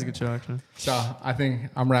 Yeah, it is a good show actually. So I think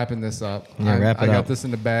I'm wrapping this up. Yeah, wrap it I got up. this in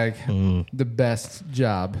the bag. The best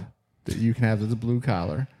job that you can have as a blue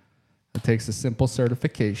collar. It takes a simple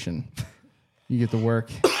certification. You get to work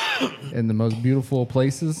in the most beautiful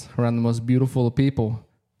places around the most beautiful of people.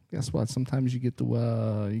 Guess what? Sometimes you get to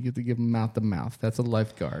give them mouth to mouth. That's a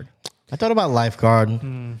lifeguard. I thought about lifeguard,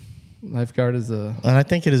 and Lifeguard is a I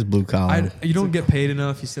think it is blue collar. You don't get paid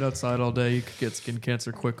enough. You sit outside all day. You could get skin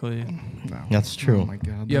cancer quickly. no. That's true. Oh my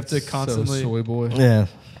god. You have to that's so constantly- soy boy. Yeah.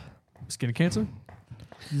 Skin cancer?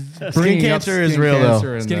 Bringing up cancer is skin real, though.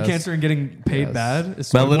 cancer in Skin this. cancer and getting paid Yes. bad?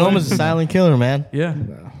 Is Melanoma is a silent killer, man. Yeah.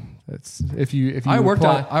 No. It's if you I worked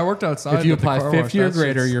apply, out. I worked outside. if you at the apply car 50 wash. or That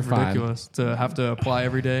greater, shit's you're fine. ridiculous to have to apply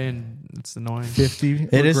every day, and it's annoying. 50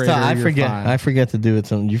 It or is greater, tough. I you're forget. fine. I forget to do it.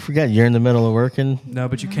 So you forget you're in the middle of working. No,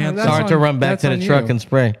 but you can't. That's It's hard on- to run back that's to the on truck you. and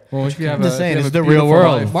spray. Well, if you have I'm just a, saying, if you it's have a the real beautiful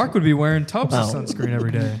world. life- Mark would be wearing tubs of Oh. sunscreen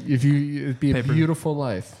every day. if you it'd be Paper. a beautiful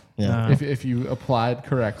life. Yeah. Nah. If you applied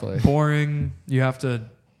correctly. Boring. You have to.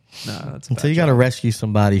 Nah, that's a So bad you got to rescue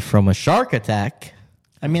somebody from a shark attack.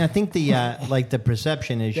 I mean, I think the like the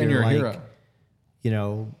perception is Then you're a like, hero. you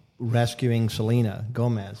know, rescuing Selena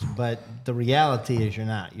Gomez, but the reality is you're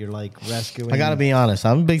not. You're like rescuing. I got to be honest.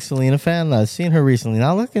 I'm a big Selena fan. I've seen her recently.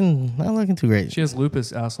 Not looking too great. She has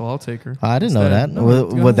lupus, asshole. I'll take her. I didn't know Instead. that. No, Well,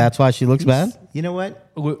 go. that's why she looks bad. You know what?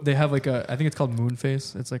 They have like I think it's called moon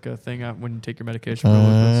face. It's like a thing out when you take your medication for lupus.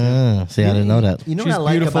 Yeah. See, I didn't know that. You know She's what I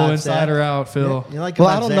like beautiful about inside Zach? or out, Phil. You like Well,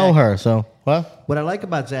 about I don't Zach- know her, so what? What I like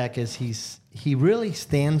about Zach is he really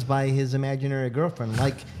stands by his imaginary girlfriend,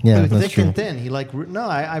 like Yeah, through that's thick and true. thin. He like no,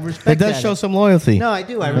 I respect. It does that. show some loyalty. No, I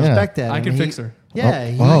do. I Yeah. respect that. I And can he- fix her.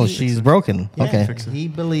 Yeah. Oh, he- she's broken. yeah, Okay. fix her. He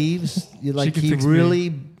believes like can he fix me. really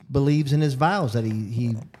believes in his vows that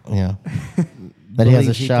he Yeah. That he has a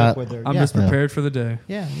believes took shot. with her. I'm yeah. just prepared for the day.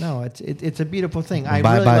 Yeah, no, it's a beautiful thing. I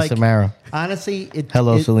Bye really bye, like. Samara. Honestly,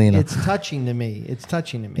 Hello, Selena. It's touching to me. It's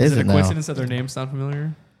touching to me. Is Is it it a now? coincidence that their names sound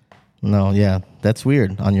familiar? No, yeah, that's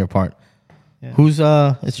weird on your part. Yeah. Who's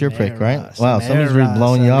it's your pick, right? Wow, somebody's really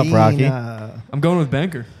blowing you up, Rocky. I'm going with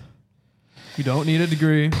banker. You don't need a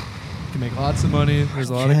degree. You can make lots of money. There's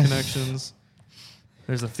a lot of Yes. connections.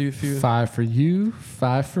 There's a few. 5 for you,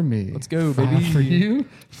 5 for me. Let's go, 5 baby. for you,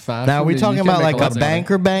 5 Now, for are we me. talking You can about make like lots a of money.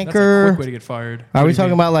 banker? That's a Banker? quick way to get fired. Are What we do you talking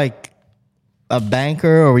mean? about like a banker,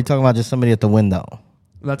 or are we talking about just somebody at the window?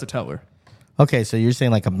 That's a teller. Okay, so you're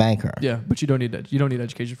saying like a banker. Yeah, but you don't need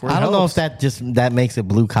education for it. I don't It know if helps. that makes it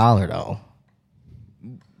blue collar though.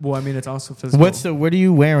 Well, I mean, it's also physical. What are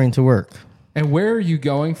you wearing to work? And where are you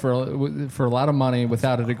going for a lot of money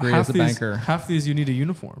without a degree as a banker? Half these you need a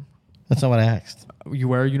uniform. That's not what I asked. You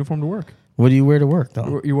wear a uniform to work. What do you wear to work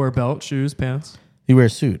though? You wear a belt, shoes, pants. You wear a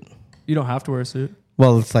suit. You don't have to wear a suit.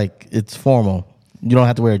 Well, it's formal. You don't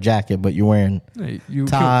have to wear a jacket, but you're wearing Hey, you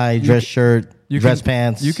tie, can- dress shirt, you dress can-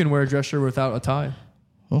 pants. You can wear a dress shirt without a tie.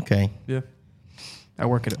 Okay. Yeah. I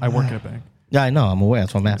work at a bank. Yeah, I know. I'm aware.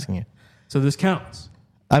 That's why I'm asking you. So this counts.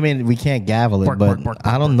 I mean, we can't gavel it, Bark, but bark, bark,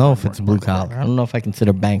 I bark, don't bark, know bark, if it's bark, blue bark, collar. bark. I don't know if I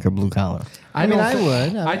consider banker blue collar. I mean, I don't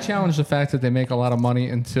would. I challenge the fact that they make a lot of money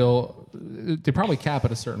until they probably cap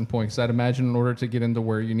at a certain point. Because I'd imagine in order to get into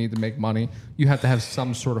where you need to make money, you have to have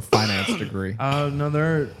some sort of finance degree. No,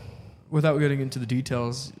 without getting into the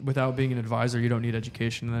details, without being an advisor, you don't need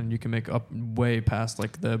education, and then you can make up way past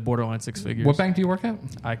like the borderline six figures. What bank do you work at?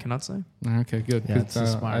 I cannot say. Okay, good. Yeah, it's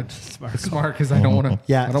smart. It's smart because I don't want to.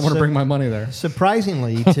 Yeah, I don't want to so- bring my money there.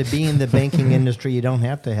 Surprisingly, to be in the banking industry, you don't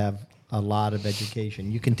have to have a lot of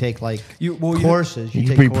education. You can take like courses. You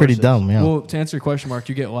take could be pretty courses. dumb, yeah. Well, to answer your question, Mark,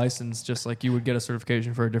 you get licensed just like you would get a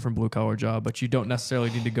certification for a different blue collar job, but you don't necessarily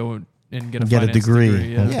need to go and get a finance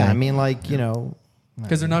degree. Yeah, Okay. Yeah, I mean, like, you know.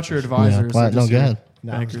 because they're not your advisors. What? they're No, just go your ahead.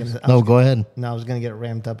 No, I was bankers. gonna, No, go ahead. I was going to get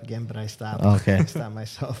ramped up again, but I stopped. Okay. I stopped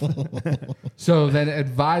myself. So then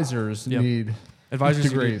advisors Yep. need Advisors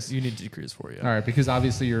degrees. You need degrees for you. All right, because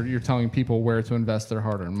obviously you're telling people where to invest their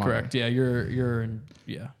hard-earned money. Correct. Yeah, you're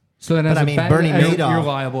yeah. So then, But as I a mean, bank, Bernie as- Madoff- You're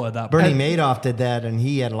liable at that point. Bernie Madoff did that, and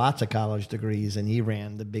he had lots of college degrees, and he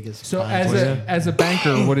ran the biggest. So funds. as a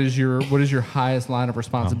banker, what is your highest line of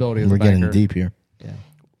responsibility as We're a banker? getting deep here.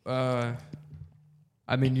 yeah.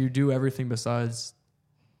 I mean, you do everything besides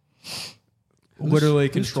literally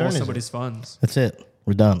whose control turn is it? somebody's funds. That's it.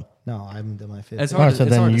 We're done. No, I haven't done my fifth. It's All hard. right, so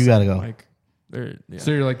it's then hard to you say, gotta go. Like, yeah.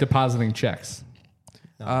 So you're like depositing checks.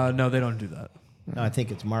 No, they don't do that. No, I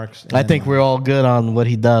think it's Mark's. I think we're all good on what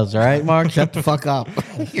he does. All right, Mark? Shut the fuck up.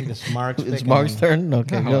 It's Mark's. It's pick, Mark's and turn?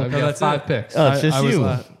 Okay, No, go. I've got that's 5 it. picks. Oh, it's just I was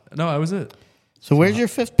you. No, I was it. So where's your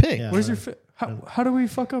fifth pick? Yeah. Where's your how do we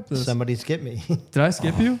fuck up this? Somebody skipped me. Did I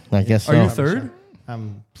skip you? I guess so. Are you third?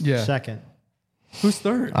 I'm Yeah. second. Who's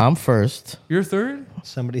third? I'm first. You're third?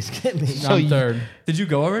 Somebody skipped me. I'm third. Did you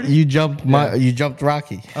go already? You jumped you jumped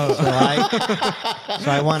Rocky.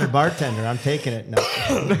 So I wanted bartender. I'm taking it. No,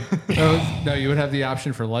 No, you would have the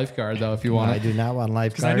option for lifeguard though if you I wanted. do not want Because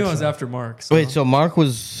lifeguard. I knew I was so- after Mark. So Wait, so Mark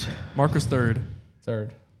was Mark was third.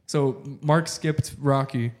 Third. So Mark skipped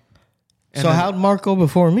Rocky. And so then- how'd Mark go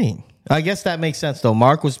before me? I guess that makes sense though.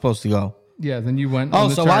 Mark was supposed to go. Yeah, then you went. Oh, on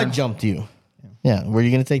the so I turn. jumped you. Yeah. Were you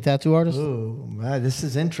gonna take tattoo artist? Ooh, man, this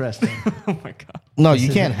is interesting. Oh my god. No,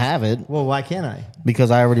 you can't have it Well, why can't I? because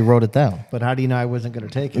I already wrote it down. But how do you know I wasn't going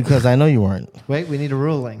to take it? Because I know you weren't. Wait, we need a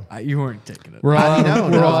ruling. You weren't taking it. We're all, How do you know?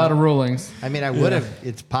 we're all No. out of rulings. I mean, I would have.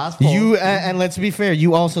 It's possible. You and let's be fair,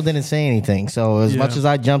 you also didn't say anything. So as Yeah. much as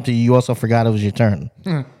I jumped you, you also forgot it was your turn.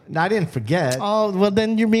 No, I didn't forget. Oh well,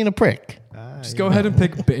 then you're being a prick. Just go ahead and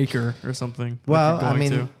pick Baker or something. like Well, you're I going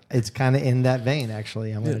mean, to. it's kind of in that vein,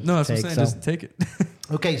 actually. I'm Yeah, gonna no, that's what I'm take, saying. so- Just take it.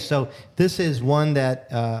 Okay, so this is one that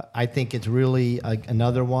I think it's really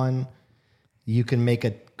another one you can make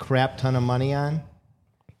a crap ton of money on,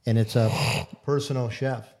 and it's a personal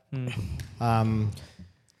chef.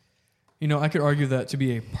 You know, I could argue that to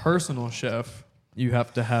be a personal chef, you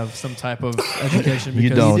have to have some type of education. You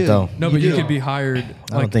because don't do. though. No, but You you do. could be hired.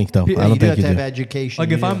 I don't think though. pe- I don't You do think have you to have do. education.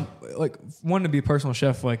 Like if you I'm like wanting to be a personal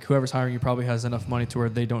chef, like whoever's hiring you probably has enough money to where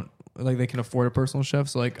they don't like they can afford a personal chef.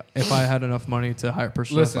 So like if I had enough money to hire a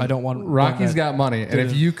personal Listen, chef, I don't want Rocky's that- got money, and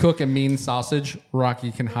if Yeah. you cook a mean sausage,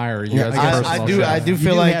 Rocky can hire you Yeah, as a I personal do- chef. I do you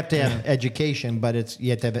feel do like- have to have education, but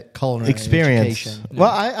you have to have a culinary Experience. education.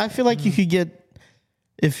 Well, I feel like you could get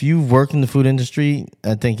if you work in the food industry.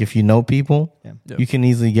 I think if you know people, Yeah. you can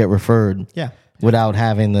easily get referred Yeah. without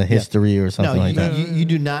having the history or something No, like that. you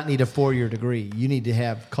do not need a 4-year degree. You need to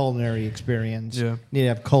have culinary experience. Yeah. You need to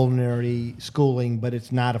have culinary schooling, but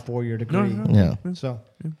it's not a 4-year degree. No. Yeah. So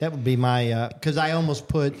that would be my because I almost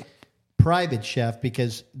put private chef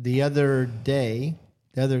because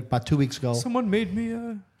about 2 weeks ago Someone made me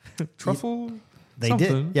a truffle. they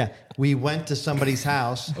something. did. Yeah, we went to somebody's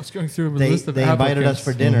house. I was going through a They list of invited us applicants.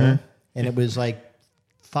 for dinner, and it was like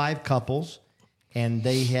 5 couples, and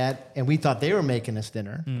we thought they were making us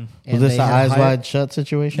dinner. And Was this they an had eyes hired- wide shut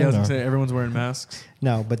situation? Yeah, I was or- gonna say everyone's wearing masks.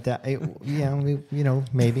 No, but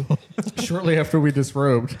maybe. Shortly after we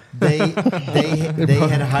disrobed. they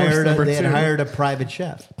had hired number they had two. hired a private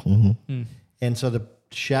chef, and so the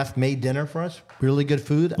chef made dinner for us. Really good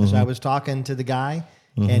food. So I was talking to the guy,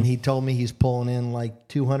 and he told me he's pulling in like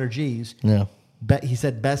 200 G's. Yeah. He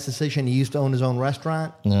said best decision. He used to own his own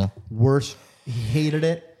restaurant. Yeah. Worst, he hated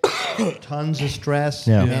it. Tons of stress.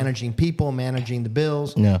 Yeah. Managing people, managing the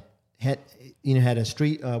bills. Yeah. Had a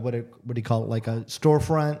street. What do you call it? Like a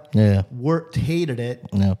storefront. Yeah. Worked, hated it.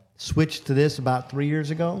 Yeah. Switched to this about 3 years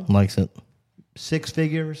ago. Likes it. 6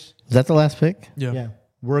 figures. Is that the last pick? Yeah. Yeah.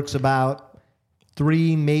 Works about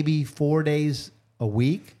 3, maybe 4 days a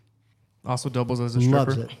week. Also doubles as a stripper.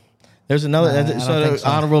 Loves it. There's another. I don't so think so.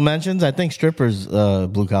 honorable mentions. I think strippers,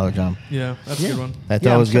 blue collar job. Yeah, that's a good one. I thought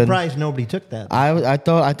Yeah, it I'm was good. surprised nobody took that. I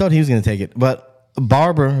thought he was going to take it, but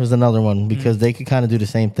barber is another one because they could kind of do the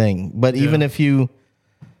same thing. But even if you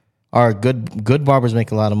are good barbers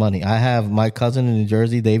make a lot of money. I have my cousin in New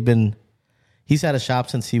Jersey. He's had a shop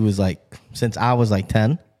since I was like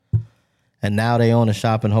 10, and now they own a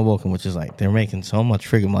shop in Hoboken, which is like they're making so much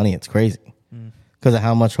friggin' money. It's crazy because of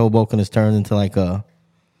how much Hoboken has turned into like a,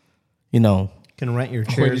 Can rent your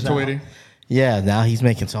chairs out. Hoity-toity. yeah. Now he's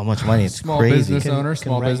making so much money. It's Small crazy. business Can- owner. can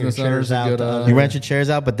Small rent your business owner is chairs a out good. to other- You rent your chairs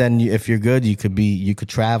out, but then if you're good, you could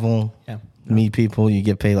travel, Yeah. meet people. You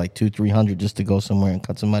get paid like $200-300 just to go somewhere and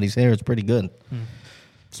cut somebody's hair. It's pretty good.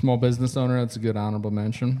 Small business owner. That's a good honorable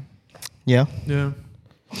mention. Yeah, Yeah.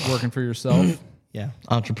 Working for yourself. Yeah.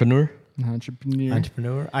 entrepreneur, Entrepreneur.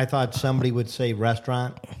 Entrepreneur. I thought somebody would say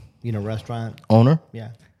restaurant. Restaurant. owner. Yeah.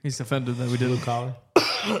 He's offended that we did Blue collar.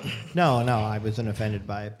 No, I wasn't offended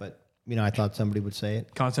by it, but I thought somebody would say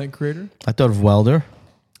it. content creator. I thought of welder.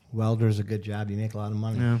 Welder's a good job. You make a lot of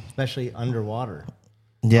money, Yeah. especially underwater.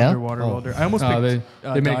 Yeah, Underwater Oh. welder. I almost Oh, picked,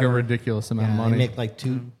 they make a diver. ridiculous amount Yeah, of money. they make like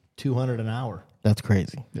 $200 an hour. that's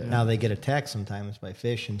crazy. Now they get attacked sometimes by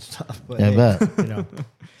fish and stuff. But Yeah, I hey, bet.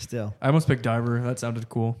 still. I almost picked diver. That sounded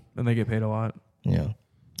cool, and they get paid a lot. Yeah,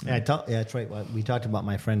 Yeah, that's right. We talked about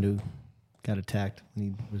my friend who got attacked when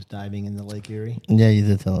he was diving in the Lake Erie. yeah, you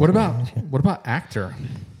did tell us. what about actor?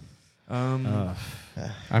 I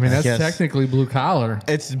mean, that's guess- technically blue collar.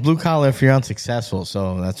 It's blue collar if you're unsuccessful.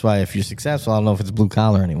 So that's why if you're successful, I don't know if it's blue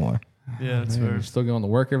collar anymore. Yeah, that's Man, fair. you're still going to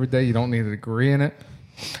work every day. You don't need a degree in it.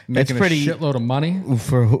 Making pretty- a shitload of money.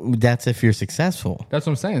 That's if you're successful. That's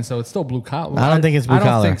what I'm saying. So it's still blue collar. I don't think it's blue I don't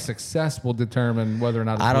collar. think success will determine whether or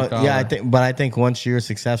not it's I blue don't. collar. Yeah, I think once you're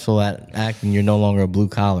successful at acting, you're no longer a blue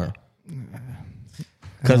collar.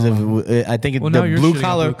 Because I think Well, now the you're blue shitting on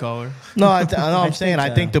collar. blue collar. No, I'm saying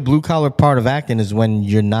I think the blue collar part of acting is when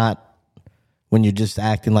you're just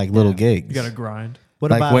acting like little gigs. You got to grind.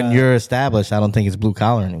 What like about when you're established, I don't think it's blue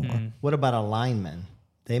collar anymore. What about a lineman?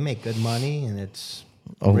 They make good money and it's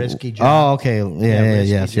a Oh, risky job. Oh, okay. Yeah, risky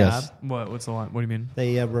yes, job. yes. What's the line? What do you mean?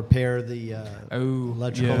 They repair the Oh,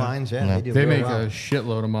 electrical yeah. lines. Yeah, Yeah. they do. They very make well. a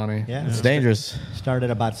shitload of money. Yeah, It's dangerous. Started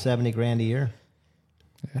about $70,000 a year.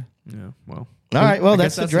 Yeah. Well. All right, well, I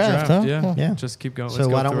that's guess the draft, huh? Yeah. Yeah. Just keep going. So Let's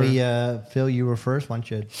go why don't through we, it. Phil? You were first. Why don't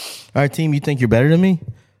you? All right, team, you think you're better than me?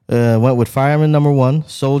 Went with fireman number 1,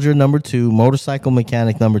 soldier number 2, motorcycle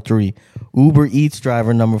mechanic number 3, Uber Eats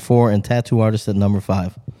driver number 4, and tattoo artist at number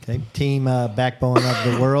 5. Okay. Team backbone of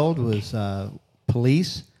the world was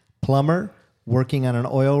police, plumber, working on an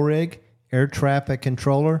oil rig, air traffic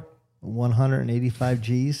controller, 185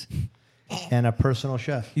 G's, and a personal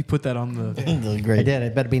chef. He put that on the. Great. I did.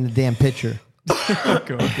 It better be in the damn picture.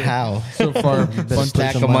 Okay. How? So far, bunch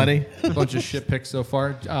Stack of of money. bunch of shit picks so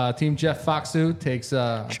far. Team Jeff Foxu takes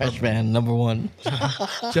Trash man number 1.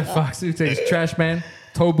 Jeff Foxu takes trash man,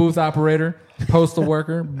 tow booth operator, postal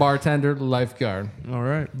worker, bartender, lifeguard. All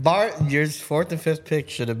right. Bart, your 4th and 5th pick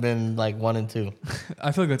should have been like 1 and 2.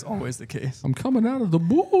 I feel like that's always the case. I'm coming out of the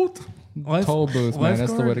booth. Toll booth, man.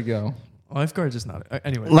 That's the lifeguard? way to go. Lifeguard's just not.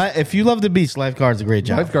 Anyway. If you love the beach, lifeguard's a great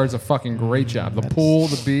job. Lifeguard's a fucking great job. The pool,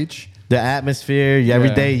 the beach. The atmosphere, every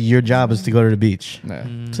Yeah. day your job is to go to the beach. Nah.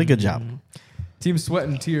 It's a good job. Team Sweat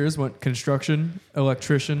and Tears went construction,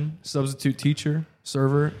 electrician, substitute teacher,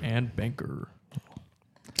 server, and banker.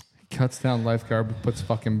 Cuts down lifeguard, but puts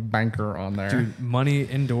fucking banker on there. Dude, money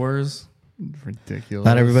indoors. Ridiculous.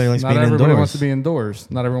 Not everybody likes being Not everybody indoors. wants to be indoors.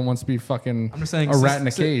 Not everyone wants to be fucking I'm just saying a rat in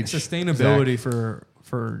a cage. Sustainability for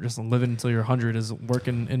just living until you're 100 is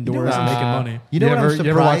working indoors and making money. You know what I'm you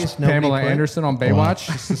ever watch surprised nobody Pamela put? Anderson on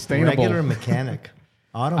Baywatch? It's sustainable. Regular mechanic.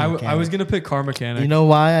 Auto I mechanic. was gonna pick car mechanic. You know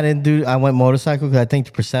why I didn't do? I went motorcycle because I think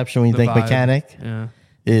the perception when you The think vibe. mechanic Yeah.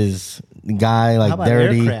 is the guy How like about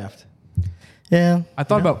dirty. aircraft? Yeah, I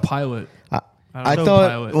thought about pilot. I don't know, thought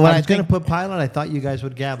pilot. when I I was going think to put pilot. I thought you guys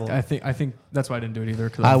would gavel. I think that's why I didn't do it either.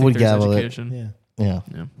 Because I think would there's gavel it. education. yeah. yeah,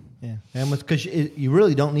 Yeah. Yeah. And because you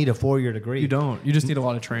really don't need a 4-year degree. You don't. You just need a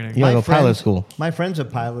lot of training. You gotta go pilot friend- school. My friend's a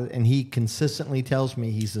pilot, and he consistently tells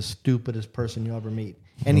me he's the stupidest person you ever meet.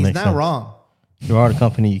 And he's Makes not sense. wrong. You are the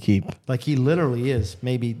company you keep. Like, he literally is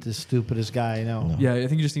maybe the stupidest guy I know. Yeah, I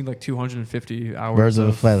think you just need like 250 hours Birds of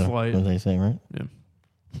a feather, flight. as they say, right? Yeah.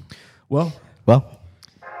 Well, Well,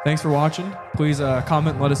 thanks for watching. Please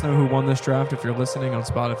comment and let us know who won this draft. If you're listening on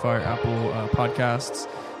Spotify or Apple Podcasts,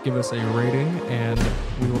 give us a rating, and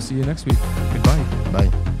we will see you next week. Goodbye.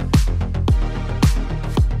 bye.